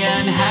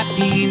and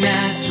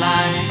happiness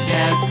like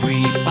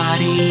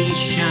everybody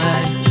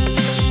should.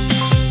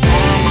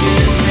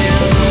 Badgers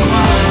fill the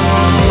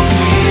world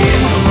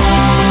with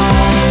love.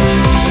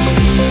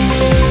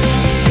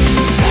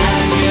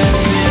 Badgers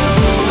fill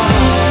the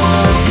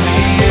world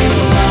with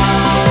love.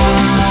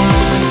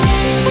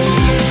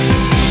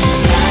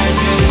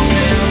 Badgers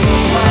fill the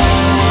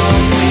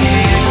world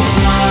with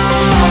love.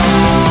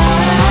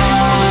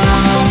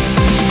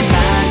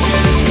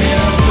 Badgers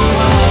fill the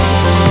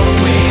world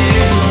with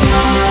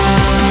love.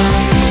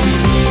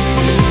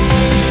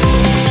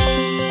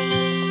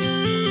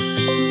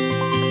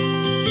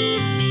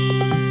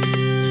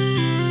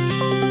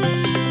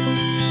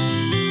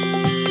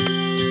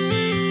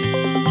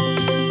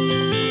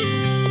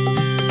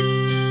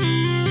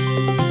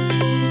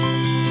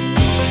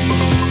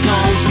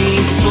 Don't be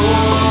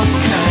fooled,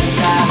 'cause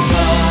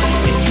Sappho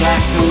is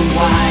black and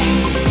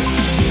white.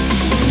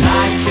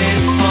 Life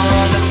is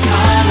full of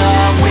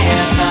color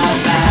with a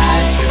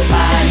badger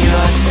by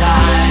your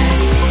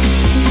side.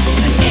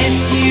 And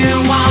if you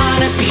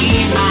wanna be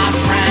my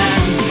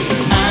friend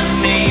and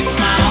make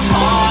my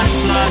heart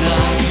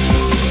flutter,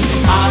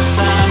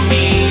 offer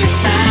me a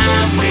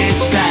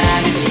sandwich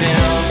that is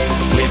filled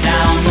with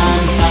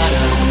almond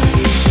butter.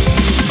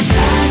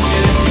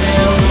 Badgers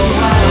fill the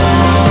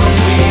world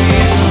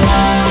with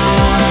love.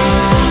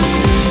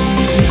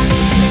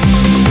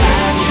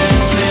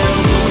 Badgers fill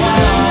the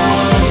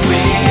world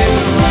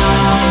with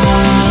love.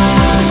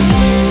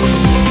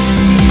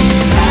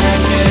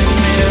 Badgers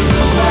fill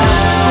the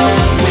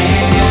world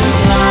with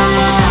love.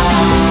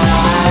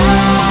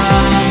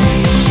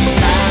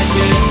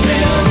 Badgers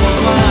fill the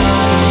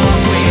world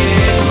with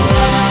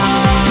love.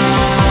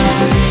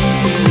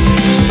 Badgers fill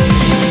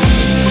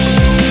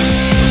the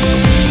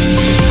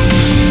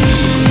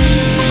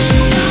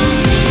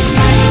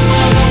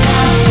world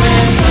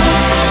with love.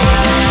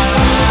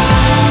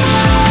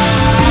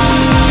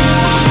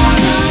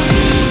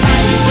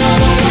 Badgers fill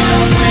the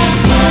world with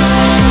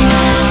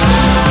love.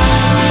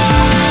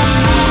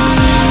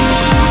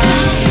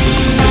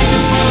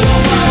 Badgers fill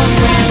the world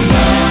with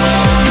love.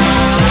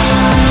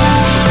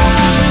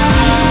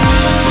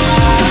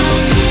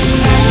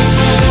 Badgers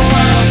fill the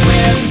world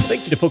with.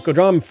 Thank you to Poco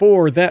Drum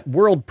for that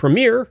world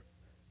premiere.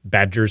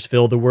 Badgers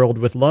Fill the World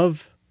with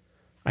Love.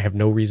 I have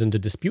no reason to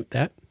dispute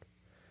that.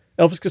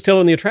 Elvis Costello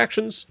and the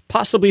Attractions,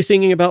 possibly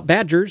singing about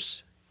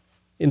badgers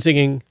in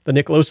singing the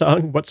Nick Lowe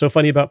song, What's So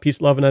Funny About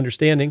Peace, Love, and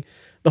Understanding.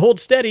 The Hold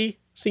Steady,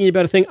 singing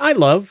about a thing I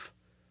love.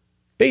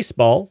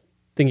 Baseball,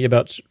 singing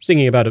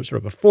about a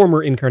sort of a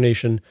former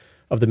incarnation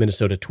of the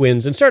Minnesota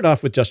Twins. And start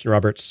off with Justin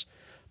Roberts'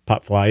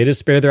 Pop Fly. It is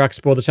Spare the Rock,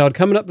 Spoil the Child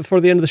coming up before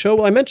the end of the show.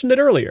 Well, I mentioned it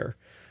earlier.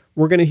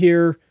 We're going to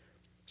hear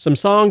some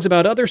songs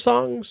about other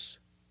songs,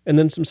 and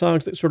then some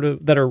songs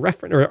that are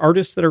referenced, or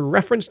artists that are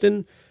referenced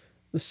in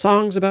the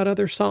songs about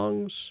other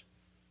songs.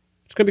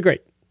 It's going to be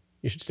great.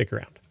 You should stick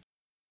around.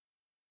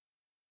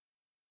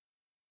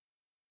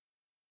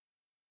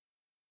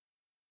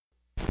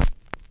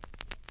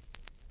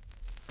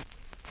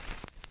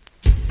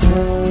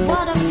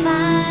 What a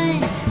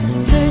find!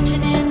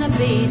 Searching in the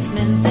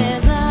basement,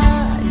 there's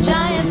a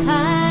giant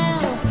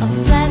pile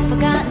of flat,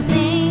 forgotten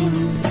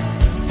things.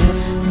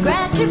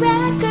 Scratchy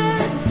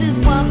records is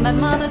what my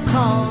mother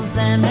calls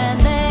them, and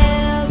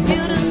they're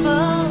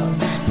beautiful.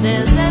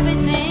 There's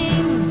everything.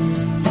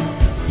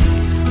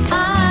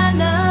 I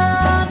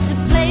love to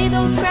play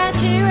those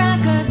scratchy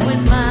records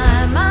with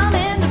my mom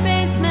in the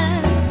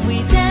basement.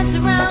 We dance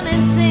around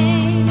and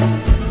sing,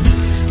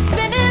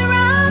 spinning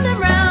round and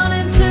round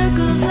in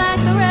circles like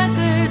the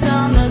records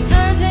on the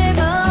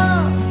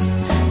turntable.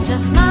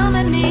 Just mom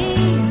and me.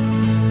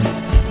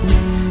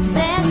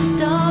 There's a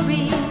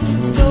story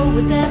to go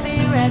with every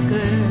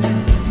record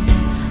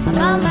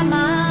about my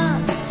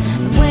mom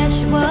and where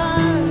she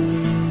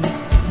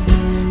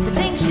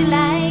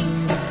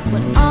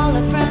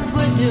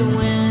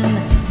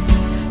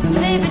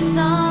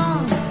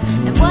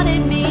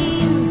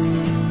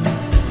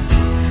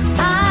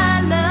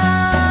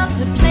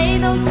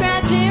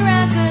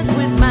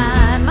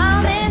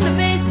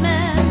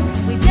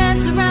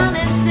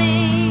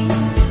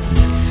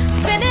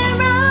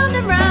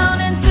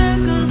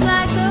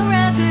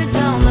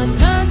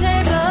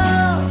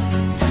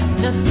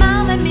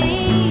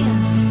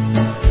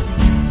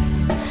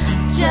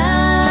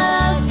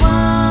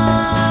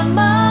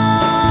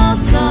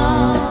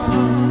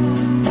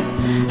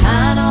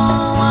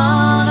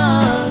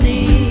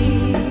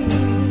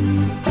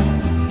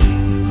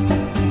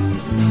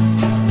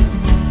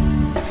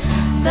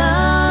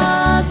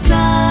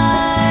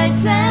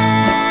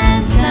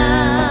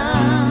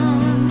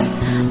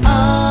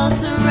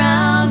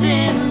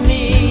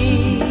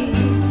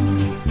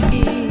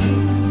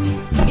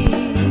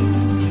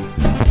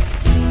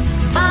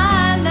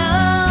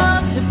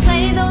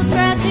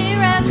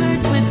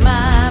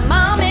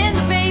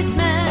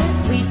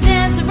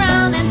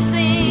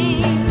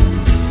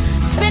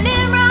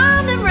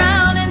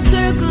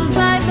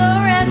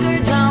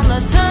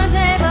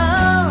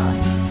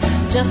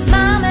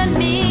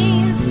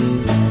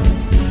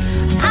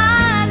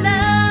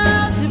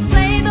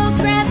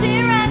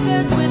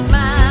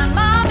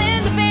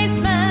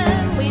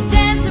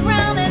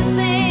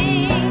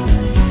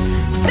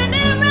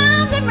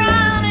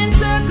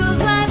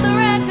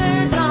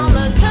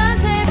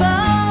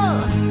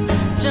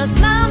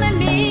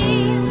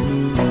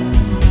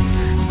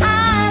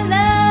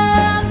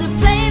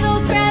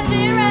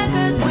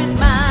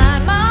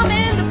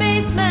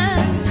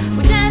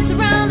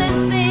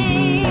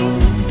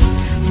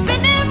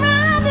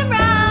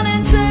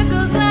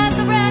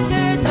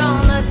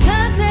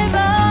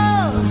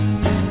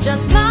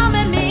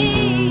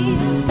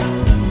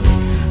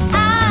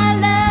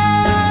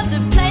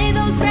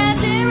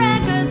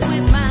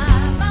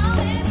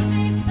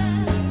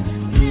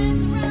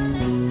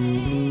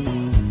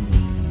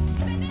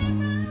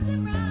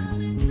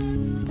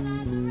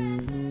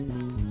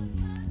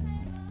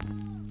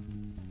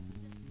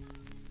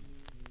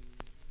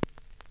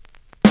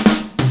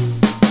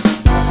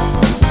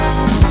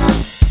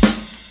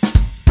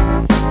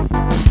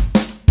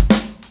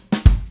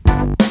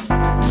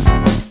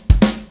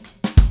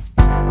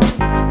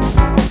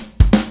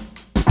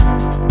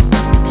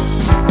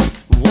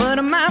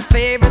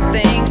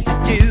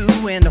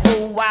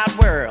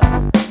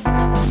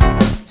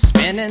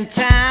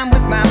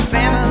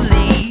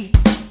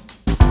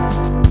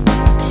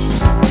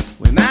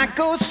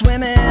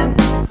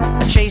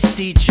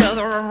each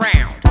other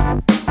around.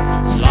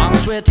 As long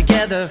as we're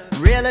together,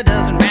 really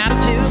doesn't matter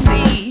to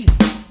me.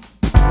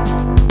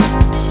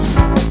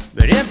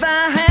 But if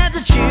I had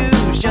to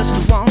choose just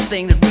one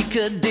thing that we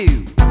could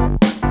do,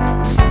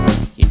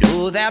 you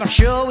know that I'm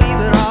sure we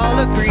would all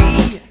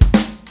agree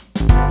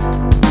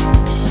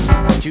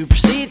to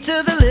proceed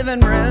to the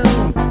living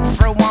room,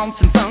 throw on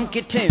some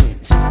funky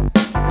tunes,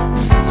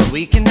 so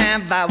we can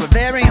have our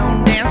very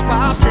own dance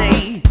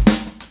party.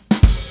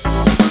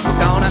 We're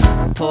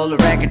gonna pull the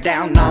record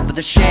down off of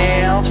the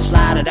shelf,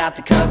 slide it out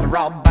the cover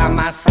all by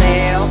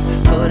myself,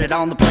 put it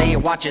on the player,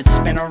 watch it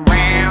spin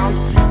around,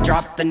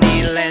 drop the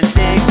needle and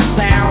dig the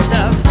sound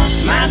of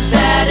my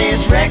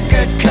daddy's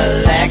record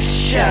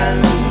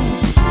collection.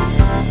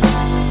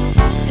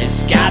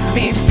 It's got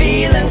me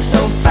feeling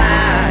so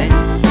fine.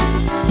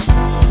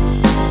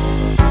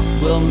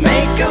 We'll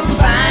make a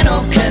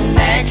vinyl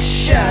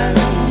connection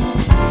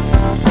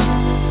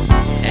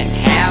and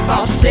have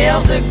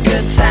ourselves a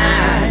good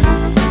time.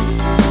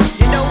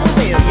 You know we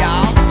will,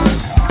 y'all.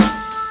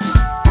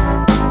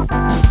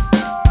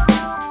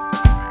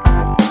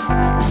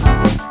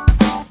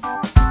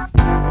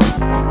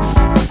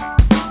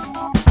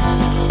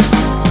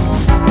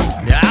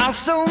 There are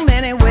so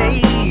many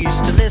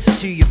ways to listen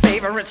to your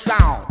favorite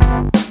song,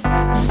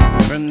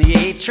 from the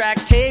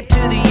 8-track tape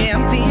to the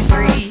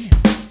MP3.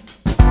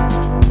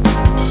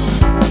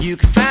 You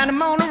can find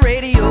them on the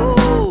radio,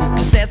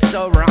 cassettes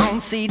or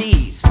on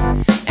CDs.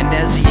 And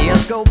as the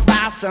years go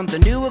by,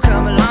 something new will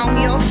come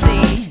along, you'll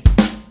see.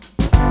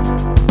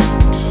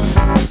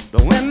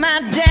 But when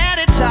my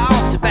daddy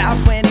talks about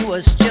when he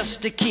was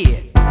just a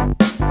kid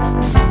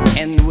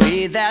and the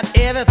way that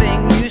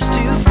everything used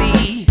to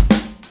be,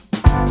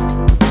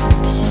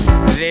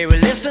 they were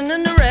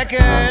listening to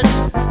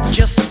records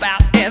just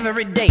about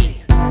every day.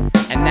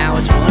 And now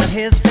it's one of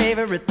his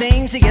favorite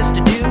things he gets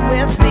to do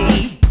with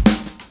me.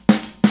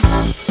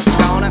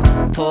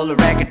 Pull the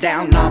record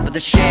down off of the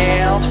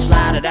shelf,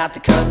 slide it out the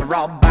cover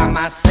all by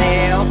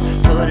myself,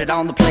 put it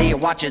on the player,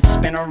 watch it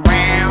spin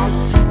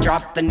around,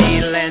 drop the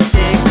needle and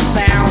dig the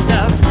sound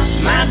of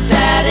my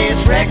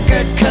daddy's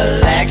record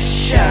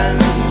collection.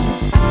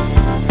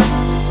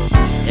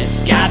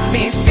 It's got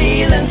me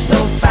feeling so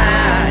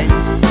fine.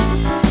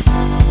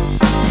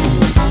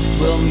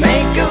 We'll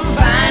make a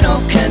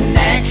vinyl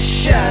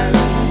connection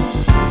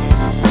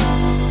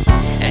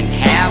and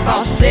have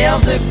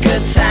ourselves a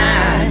good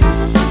time.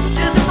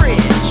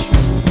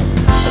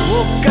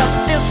 Woke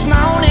up this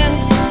morning,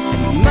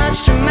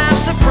 much to my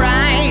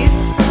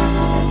surprise.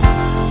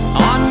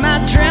 On my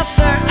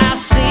dresser I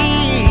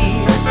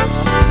see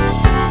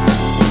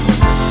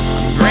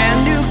a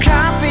brand new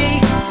copy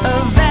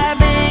of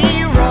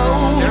Abbey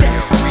Road,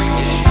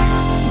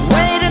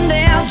 waiting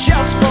there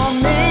just for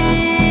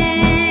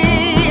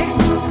me.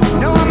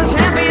 No, I'm as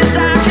happy as I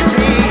can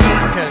be,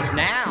 'cause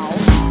now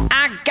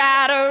I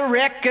got a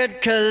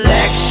record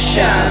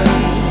collection.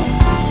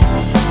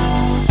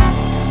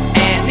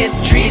 It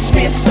treats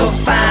me so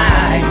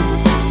fine.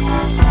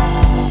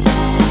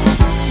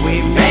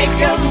 We make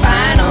a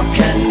vinyl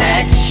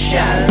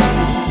connection,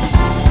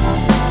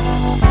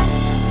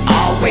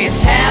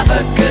 always have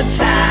a good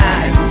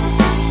time.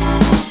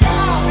 Come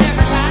on,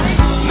 everybody.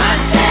 My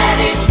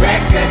daddy's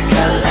record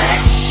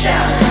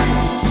collection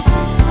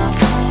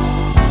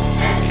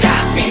has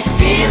got me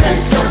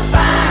feeling so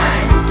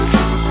fine.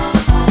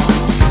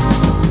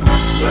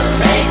 We'll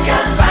make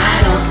a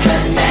vinyl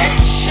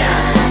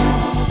connection,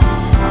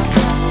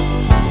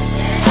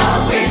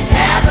 always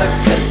have a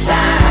good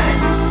time.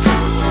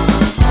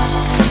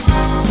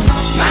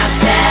 My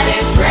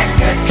daddy's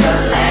record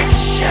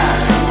collection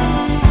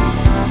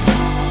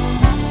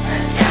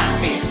has got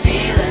me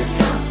feeling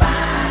so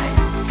fine.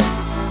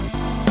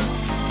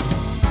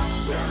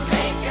 We'll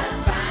make a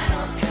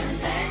vinyl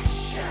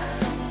connection.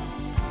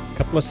 A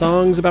couple of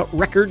songs about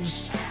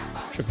records.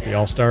 Sugar the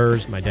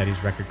All-Stars, My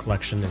Daddy's Record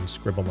Collection, and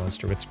Scribble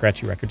Monster with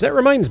Scratchy Records. That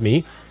reminds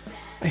me,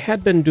 I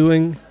had been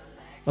doing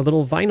a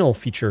little vinyl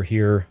feature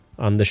here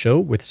on the show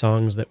with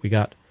songs that we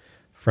got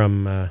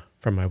from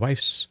my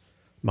wife's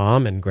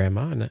mom and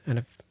grandma,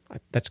 and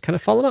that's kind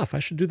of fallen off. I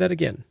should do that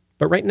again.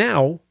 But right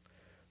now,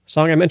 a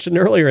song I mentioned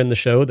earlier in the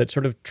show that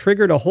sort of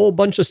triggered a whole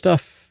bunch of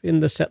stuff in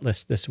the set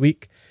list this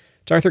week.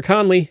 It's Arthur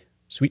Conley,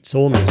 Sweet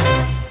Soul Music.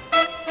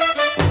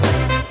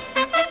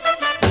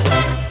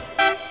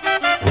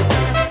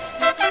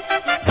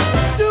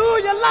 Do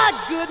you like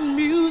good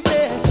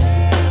music?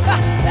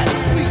 That's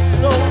sweet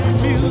soul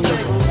music.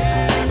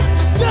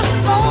 Just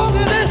long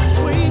as it's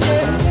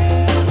screaming.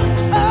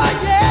 Oh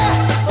yeah.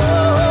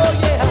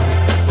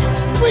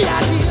 We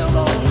are here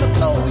on the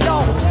floor,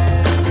 y'all.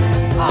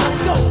 I'm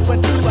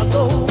going to a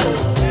go-go,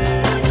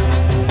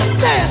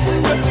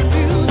 dancing with the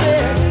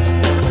music.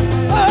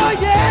 Oh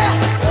yeah.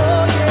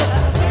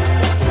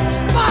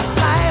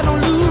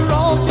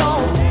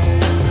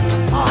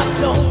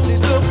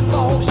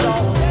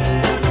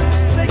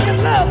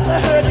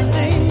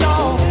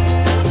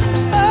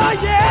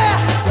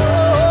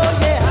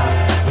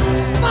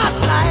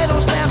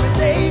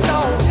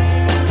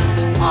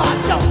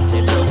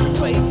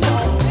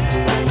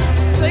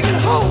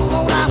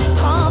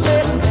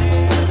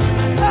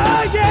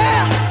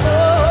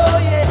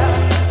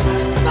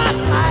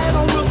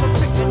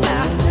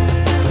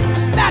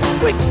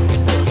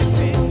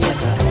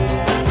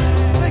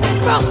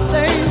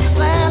 Mustang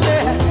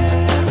Sally.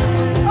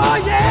 Oh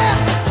yeah,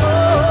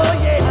 oh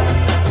yeah.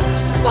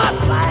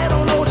 Spotlight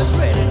on Otis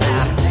Redding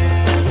now.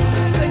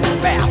 Sing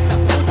bam,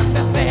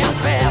 bam, bam,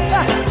 bam,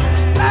 bam,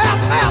 bam,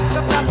 bam,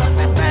 bam,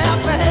 bam, bam,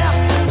 bam.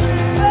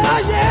 Oh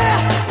yeah,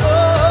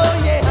 oh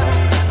yeah.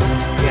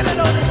 Get it,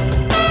 Otis.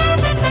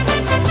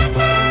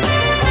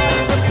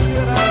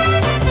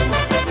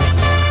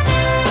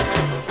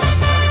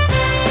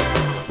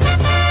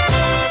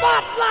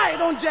 Spotlight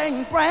on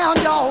James Brown,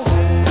 y'all.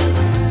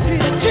 He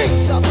the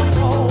king of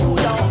them all,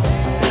 y'all.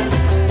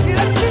 He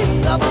the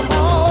king of them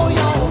all,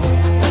 y'all.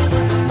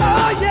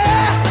 Oh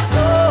yeah,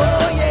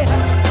 oh yeah.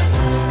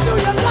 Do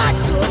you like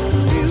good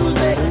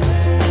music?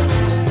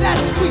 That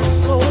sweet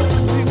soul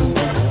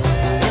music.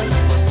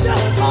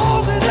 Just call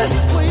me this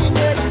swing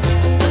it.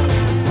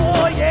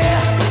 Oh yeah,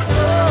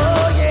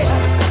 oh yeah.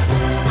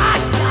 I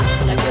got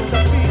to get the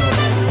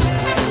feeling.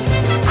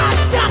 I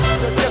got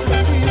to get the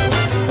feeling.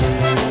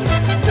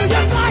 Do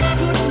you like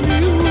good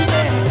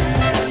music?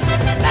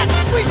 That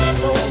sweet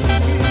soul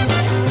music.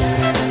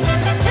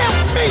 Help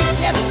me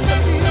get the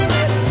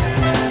feeling.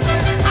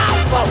 I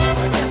won't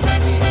forget the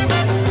feeling.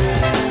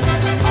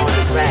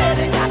 Otis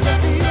Redding got the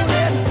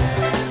feeling.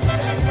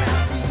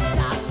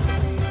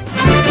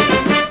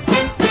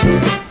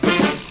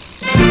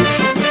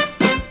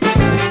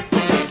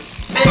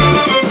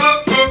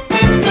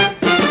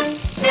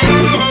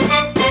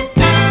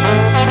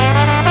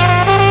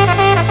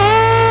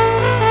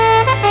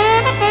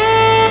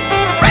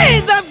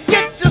 Raise up,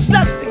 get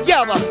yourself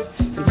together,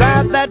 and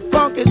drive that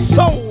funky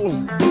soul.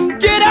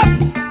 Get up,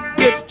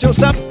 get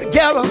yourself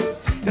together,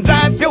 and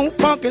drive your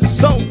funky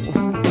soul.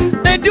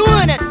 They're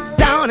doing it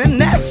down in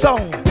that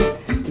soul.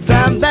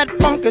 Drive that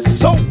funky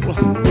soul.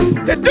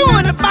 They're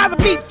doing it by the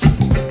beach.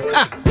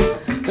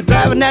 They're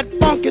driving that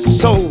funky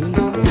soul.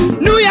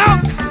 New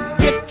York,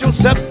 get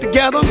yourself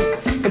together,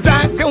 and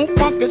drive your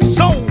funky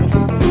soul.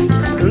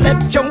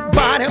 Let your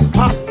body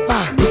pop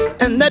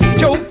and let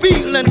your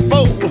feeling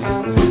flow.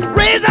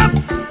 Raise up,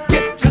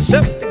 get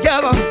yourself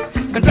together,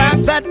 and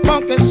drive that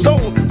funky soul.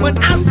 When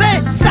I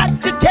say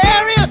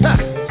Sagittarius,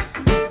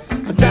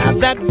 drive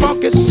that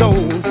funky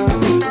soul.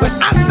 When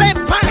I say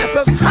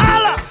Pisces,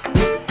 holler,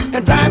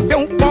 and drive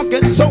your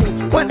funky soul.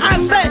 When I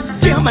say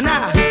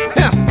Gemini,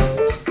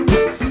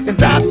 and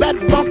drive that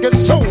funky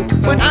soul.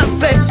 When I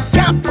say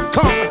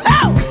Capricorn,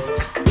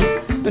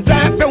 and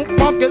drive your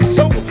funky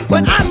soul.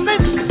 When I say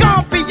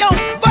Scorpio,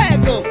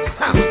 Virgo,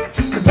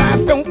 and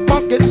drive your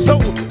funky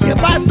soul. If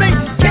I say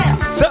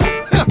Cancer,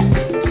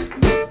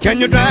 can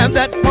you drive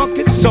that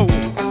funky soul?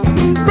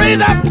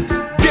 Raise up,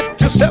 get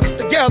yourself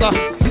together,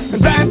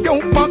 and drive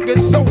your funky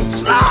soul.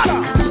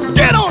 Slaughter,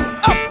 get on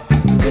up,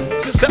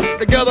 get yourself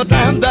together,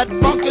 drive that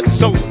funky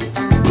soul.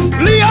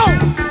 Leo,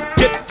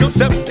 get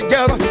yourself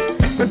together,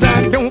 and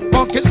drive your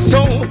funky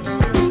soul.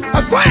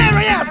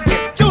 Aquarius,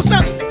 get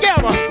yourself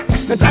together,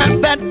 and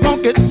drive that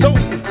funky soul.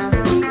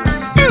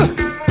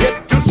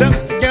 Get yourself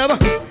together,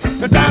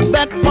 and drive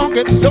that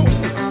funky soul.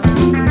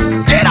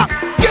 Get up,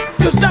 get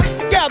yourself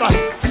together,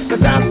 and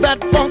drive that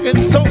funky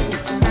soul.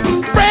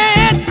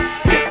 Fred,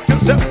 get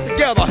yourself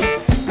together,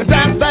 and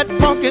drive that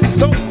funky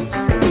soul.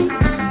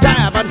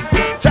 Diamond,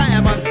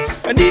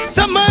 I need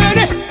some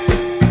money.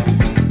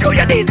 Do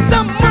you need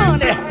some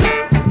money?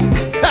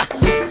 Ha,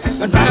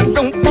 and drive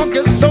your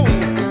funky soul.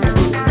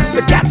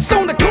 The cat's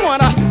on the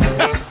corner,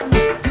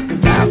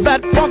 drive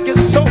that funky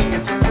soul.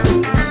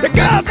 The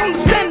girls I'm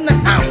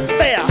standing out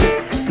there,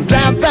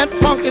 drive that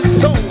funky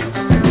soul.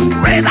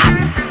 Raise up,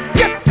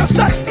 get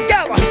yourself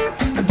together,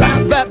 and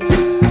drive that.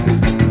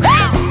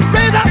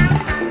 Raise up,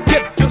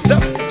 get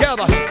yourself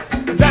together,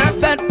 and drive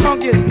that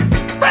funky.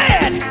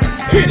 Red,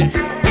 hit it,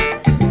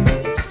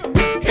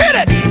 hit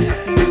it,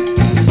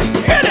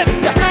 hit it.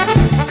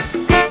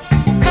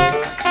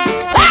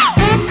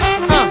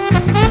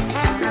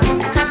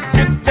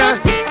 Get down,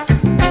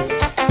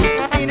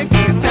 ain't it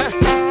good now?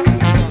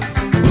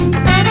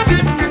 Ain't it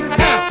good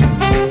now?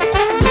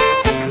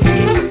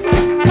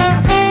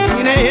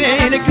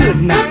 Ain't it good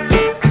now?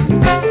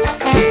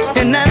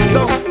 And that's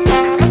so.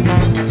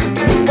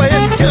 Way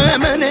in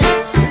Germany,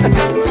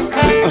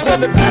 I said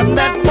they're driving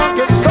that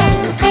funky soul.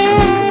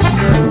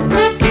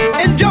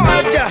 In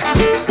Georgia,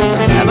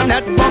 having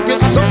that funky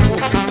soul.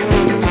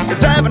 They're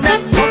driving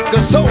that funky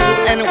soul.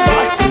 And in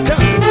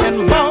Washington and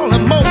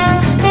Baltimore,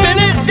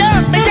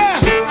 Philadelphia,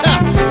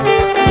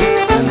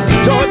 and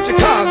Detroit,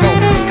 Chicago,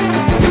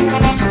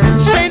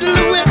 St.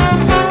 Louis,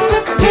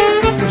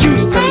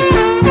 Houston,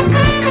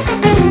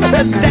 I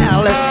said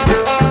Dallas,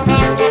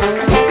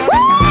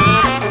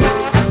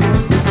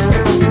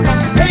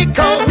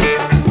 Pecos,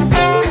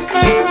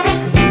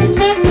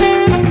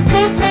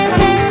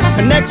 a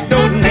next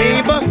door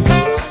neighbor,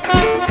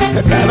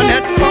 they're driving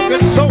that funky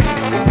soul.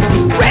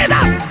 Raise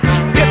up,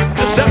 get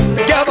yourself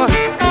together,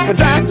 and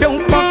drive your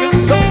funky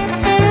soul.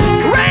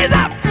 Raise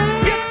up,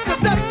 get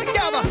yourself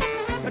together,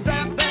 and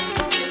drive that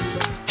funky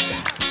soul.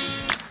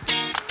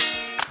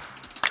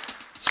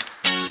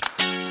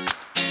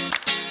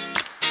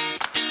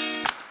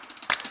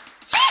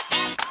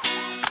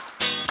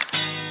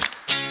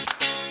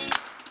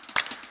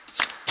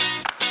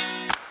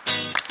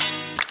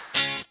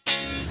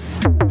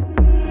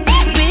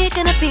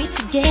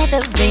 together,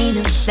 rain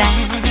or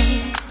shine.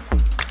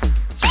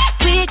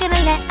 We're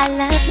gonna let our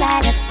love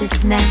light up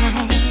this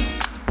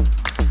night.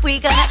 We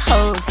gonna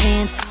hold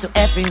hands so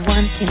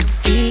everyone can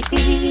see.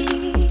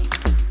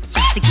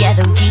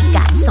 Together we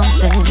got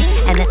something,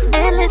 and that's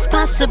endless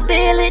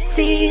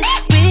possibilities.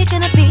 We're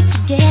gonna be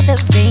together,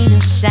 rain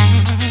or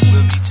shine.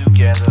 We'll be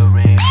together,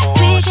 rain or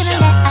We're gonna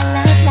let our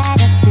love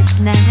light up this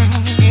night.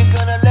 We're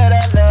gonna let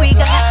our love We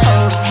gonna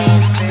hold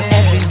hands so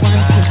everyone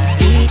can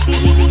see.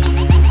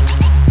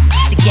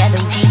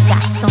 Together we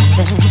got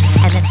something,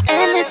 and that's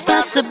endless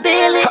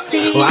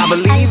possibilities. Well, I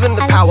believe in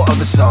the power of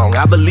a song.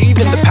 I believe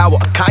in the power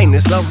of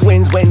kindness. Love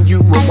wins when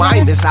you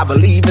rewind this. I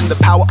believe in the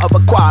power of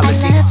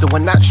equality. So why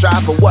not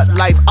strive for what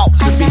life ought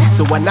to be?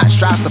 So why not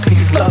strive for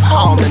peace, love,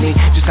 harmony?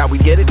 Just how we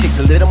get it takes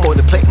a little more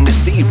than planting the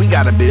seed. We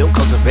gotta build,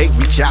 cultivate,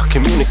 reach out,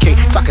 communicate.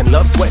 Talking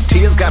love, sweat,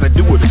 tears, gotta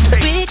do what it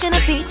takes. We're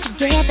gonna be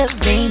together,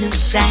 rain or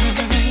shine.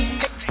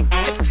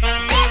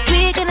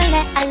 We're gonna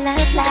let our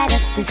love light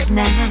up this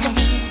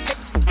night.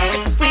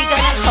 We're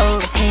gonna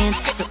hold hands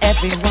so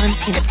everyone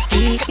can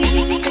see.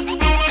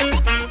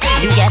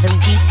 Together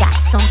we got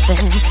something,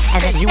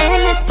 and that's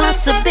endless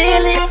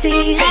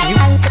possibilities.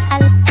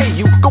 Hey,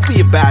 you go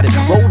be about it.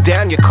 Roll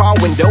down your car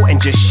window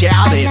and just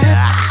shout it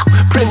out.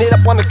 Print it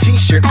up on a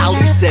t-shirt.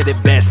 Ali said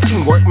it best.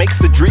 Teamwork makes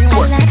the dream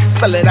work.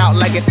 Spell it out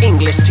like an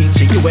English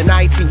teacher.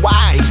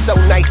 U-N-I-T-Y. So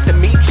nice to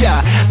meet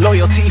ya.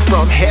 Loyalty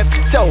from head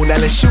to toe. Now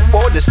let's shoot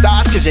for the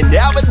stars, cause you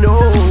never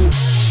know.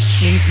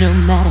 Seems no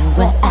matter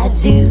what I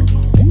do,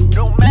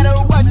 no matter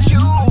what you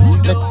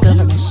do, look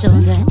over my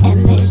shoulder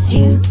and there's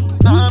you.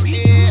 I'm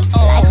here.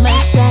 Like my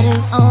shadow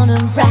on a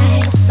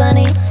bright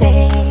sunny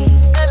day.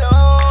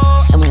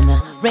 Hello. And when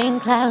the rain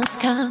clouds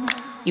come,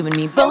 you and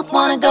me both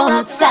wanna go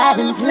outside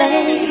and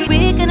play.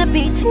 We're gonna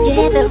be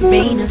together,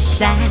 rain or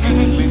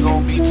shine. We're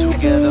gonna be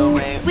together,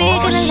 rain We're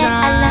or gonna shine.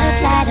 let our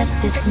love light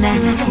up this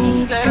night.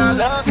 Let our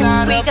love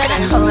light We up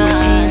gotta this hold night.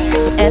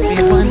 hands so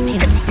everyone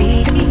can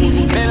see.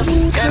 Let 'em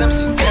see, let 'em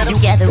see, let 'em see.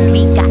 Together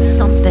we got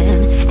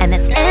something, and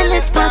that's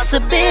endless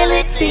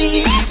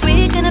possibilities.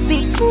 We're gonna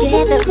be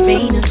together,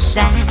 rain or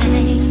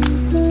shine.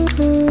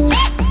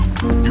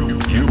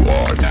 You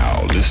are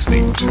now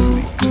listening to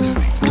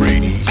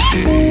Rainy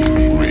Day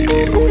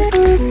Radio.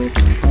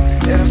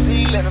 Let 'em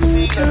see, let 'em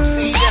see, let 'em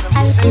see, let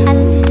 'em see.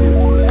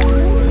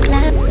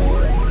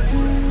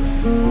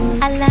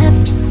 I love.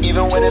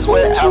 Even when it's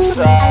wet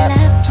outside,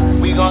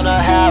 we gonna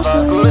have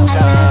a good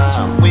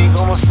time. We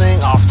gonna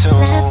sing off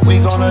tune. We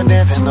gonna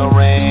dance in the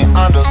rain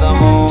under the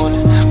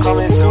moon.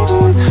 Coming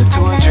soon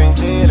to a drink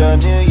theater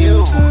near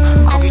you.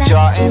 Cookie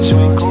jar and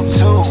twinkle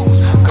too.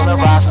 Gonna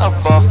rise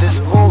above this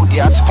mood.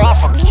 Yeah, it's far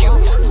from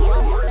cute.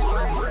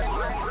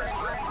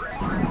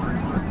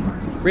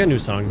 Brand new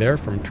song there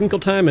from Twinkle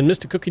Time and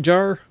Mr. Cookie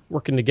Jar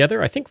working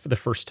together, I think for the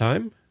first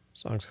time. The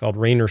song's called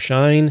Rain or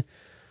Shine.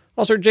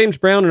 Also, James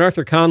Brown and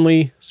Arthur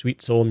Conley,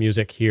 sweet soul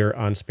music here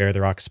on Spare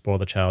the Rock, Spoil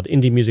the Child,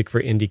 indie music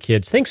for indie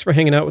kids. Thanks for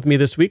hanging out with me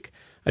this week.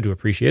 I do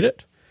appreciate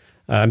it.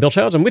 I'm Bill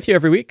Childs. I'm with you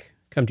every week.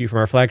 Come to you from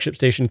our flagship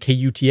station,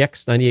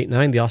 KUTX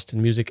 98.9, the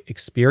Austin Music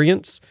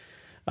Experience.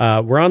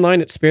 We're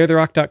online at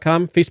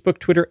sparetherock.com, Facebook,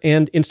 Twitter,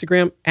 and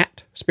Instagram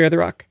at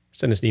sparetherock.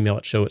 Send us an email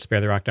at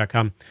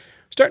show@sparetherock.com.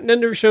 Starting to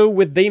end our show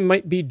with They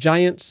Might Be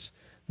Giants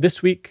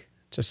this week.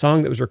 It's a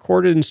song that was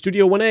recorded in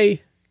Studio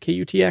 1A,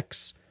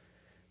 KUTX.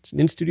 It's an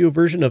in-studio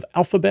version of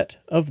Alphabet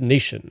of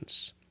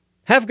Nations.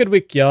 Have a good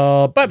week,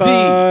 y'all.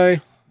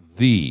 Bye-bye.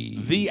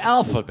 The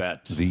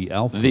alphabet. The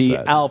alphabet. The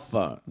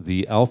alpha.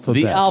 The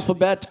alphabet. The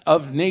alphabet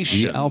of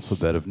nations. The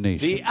alphabet of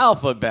nations. The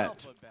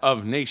alphabet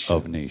of nations.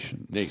 Of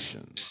nations.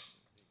 Nations.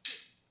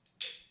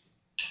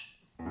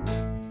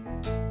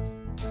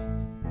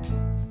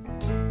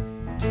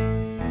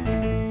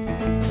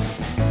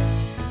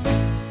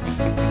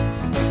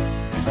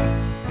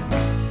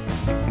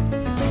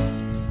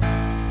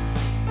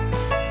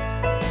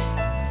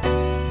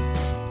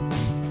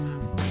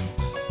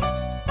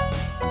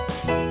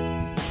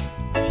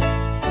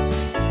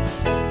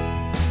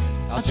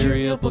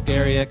 Algeria,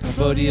 Bulgaria,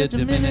 Cambodia,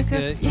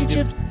 Dominica,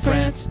 Egypt,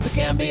 France, the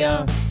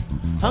Gambia,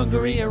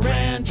 Hungary,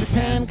 Iran,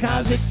 Japan,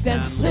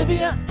 Kazakhstan,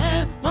 Libya,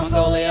 and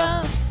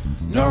Mongolia,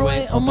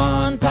 Norway,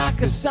 Oman,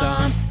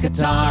 Pakistan,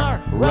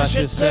 Qatar,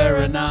 Russia,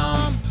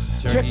 Suriname,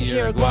 Turkey,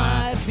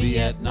 Uruguay,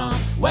 Vietnam,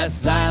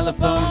 West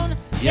Xylophone,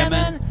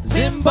 Yemen,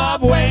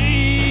 Zimbabwe.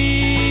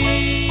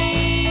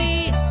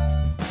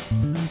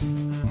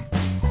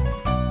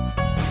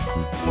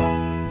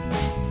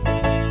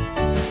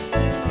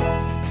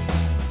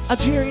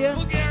 Algeria,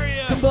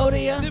 Bulgaria,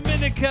 Cambodia,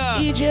 Dominica,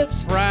 Egypt,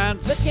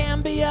 France, the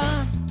Gambia,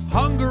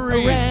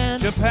 Hungary, Iran,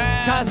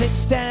 Japan,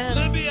 Kazakhstan,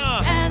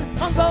 Libya, and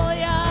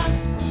Mongolia,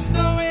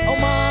 Norway,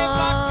 Oman,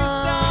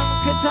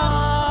 Pakistan,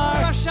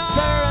 Qatar, Russia,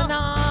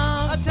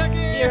 Suriname,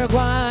 Turkey,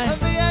 Uruguay,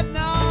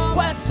 Vietnam,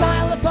 West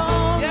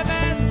Xylophone,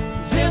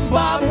 Yemen,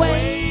 Zimbabwe,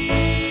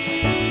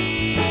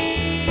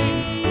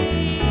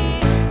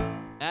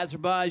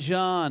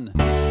 Azerbaijan,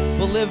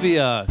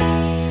 Bolivia,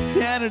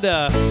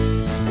 Canada,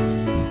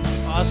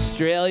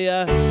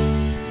 Australia,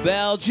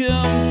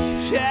 Belgium,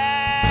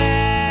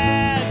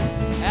 Chad,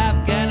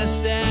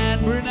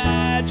 Afghanistan,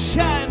 Trinidad,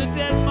 China,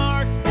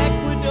 Denmark,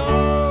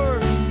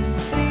 Ecuador,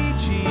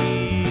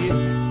 Fiji,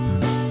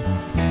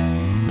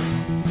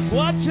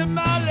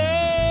 Guatemala.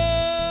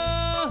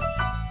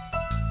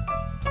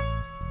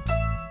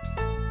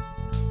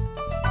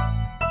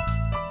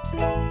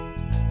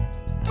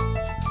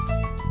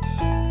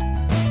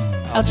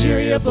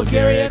 Algeria,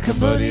 Bulgaria,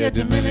 Cambodia,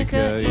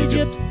 Dominica,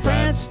 Egypt,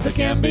 France, the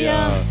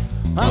Gambia,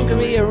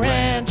 Hungary,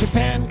 Iran,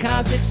 Japan,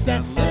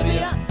 Kazakhstan,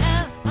 Libya,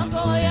 and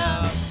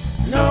Mongolia,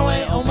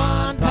 Norway,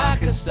 Oman,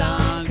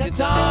 Pakistan,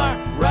 Qatar,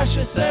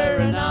 Russia,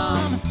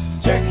 Suriname,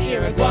 Turkey,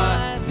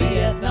 Uruguay,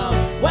 Vietnam,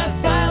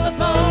 West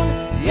Xylophone,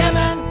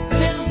 Yemen,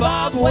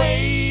 Zimbabwe.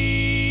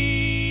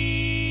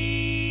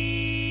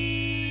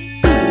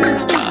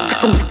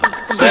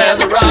 Spare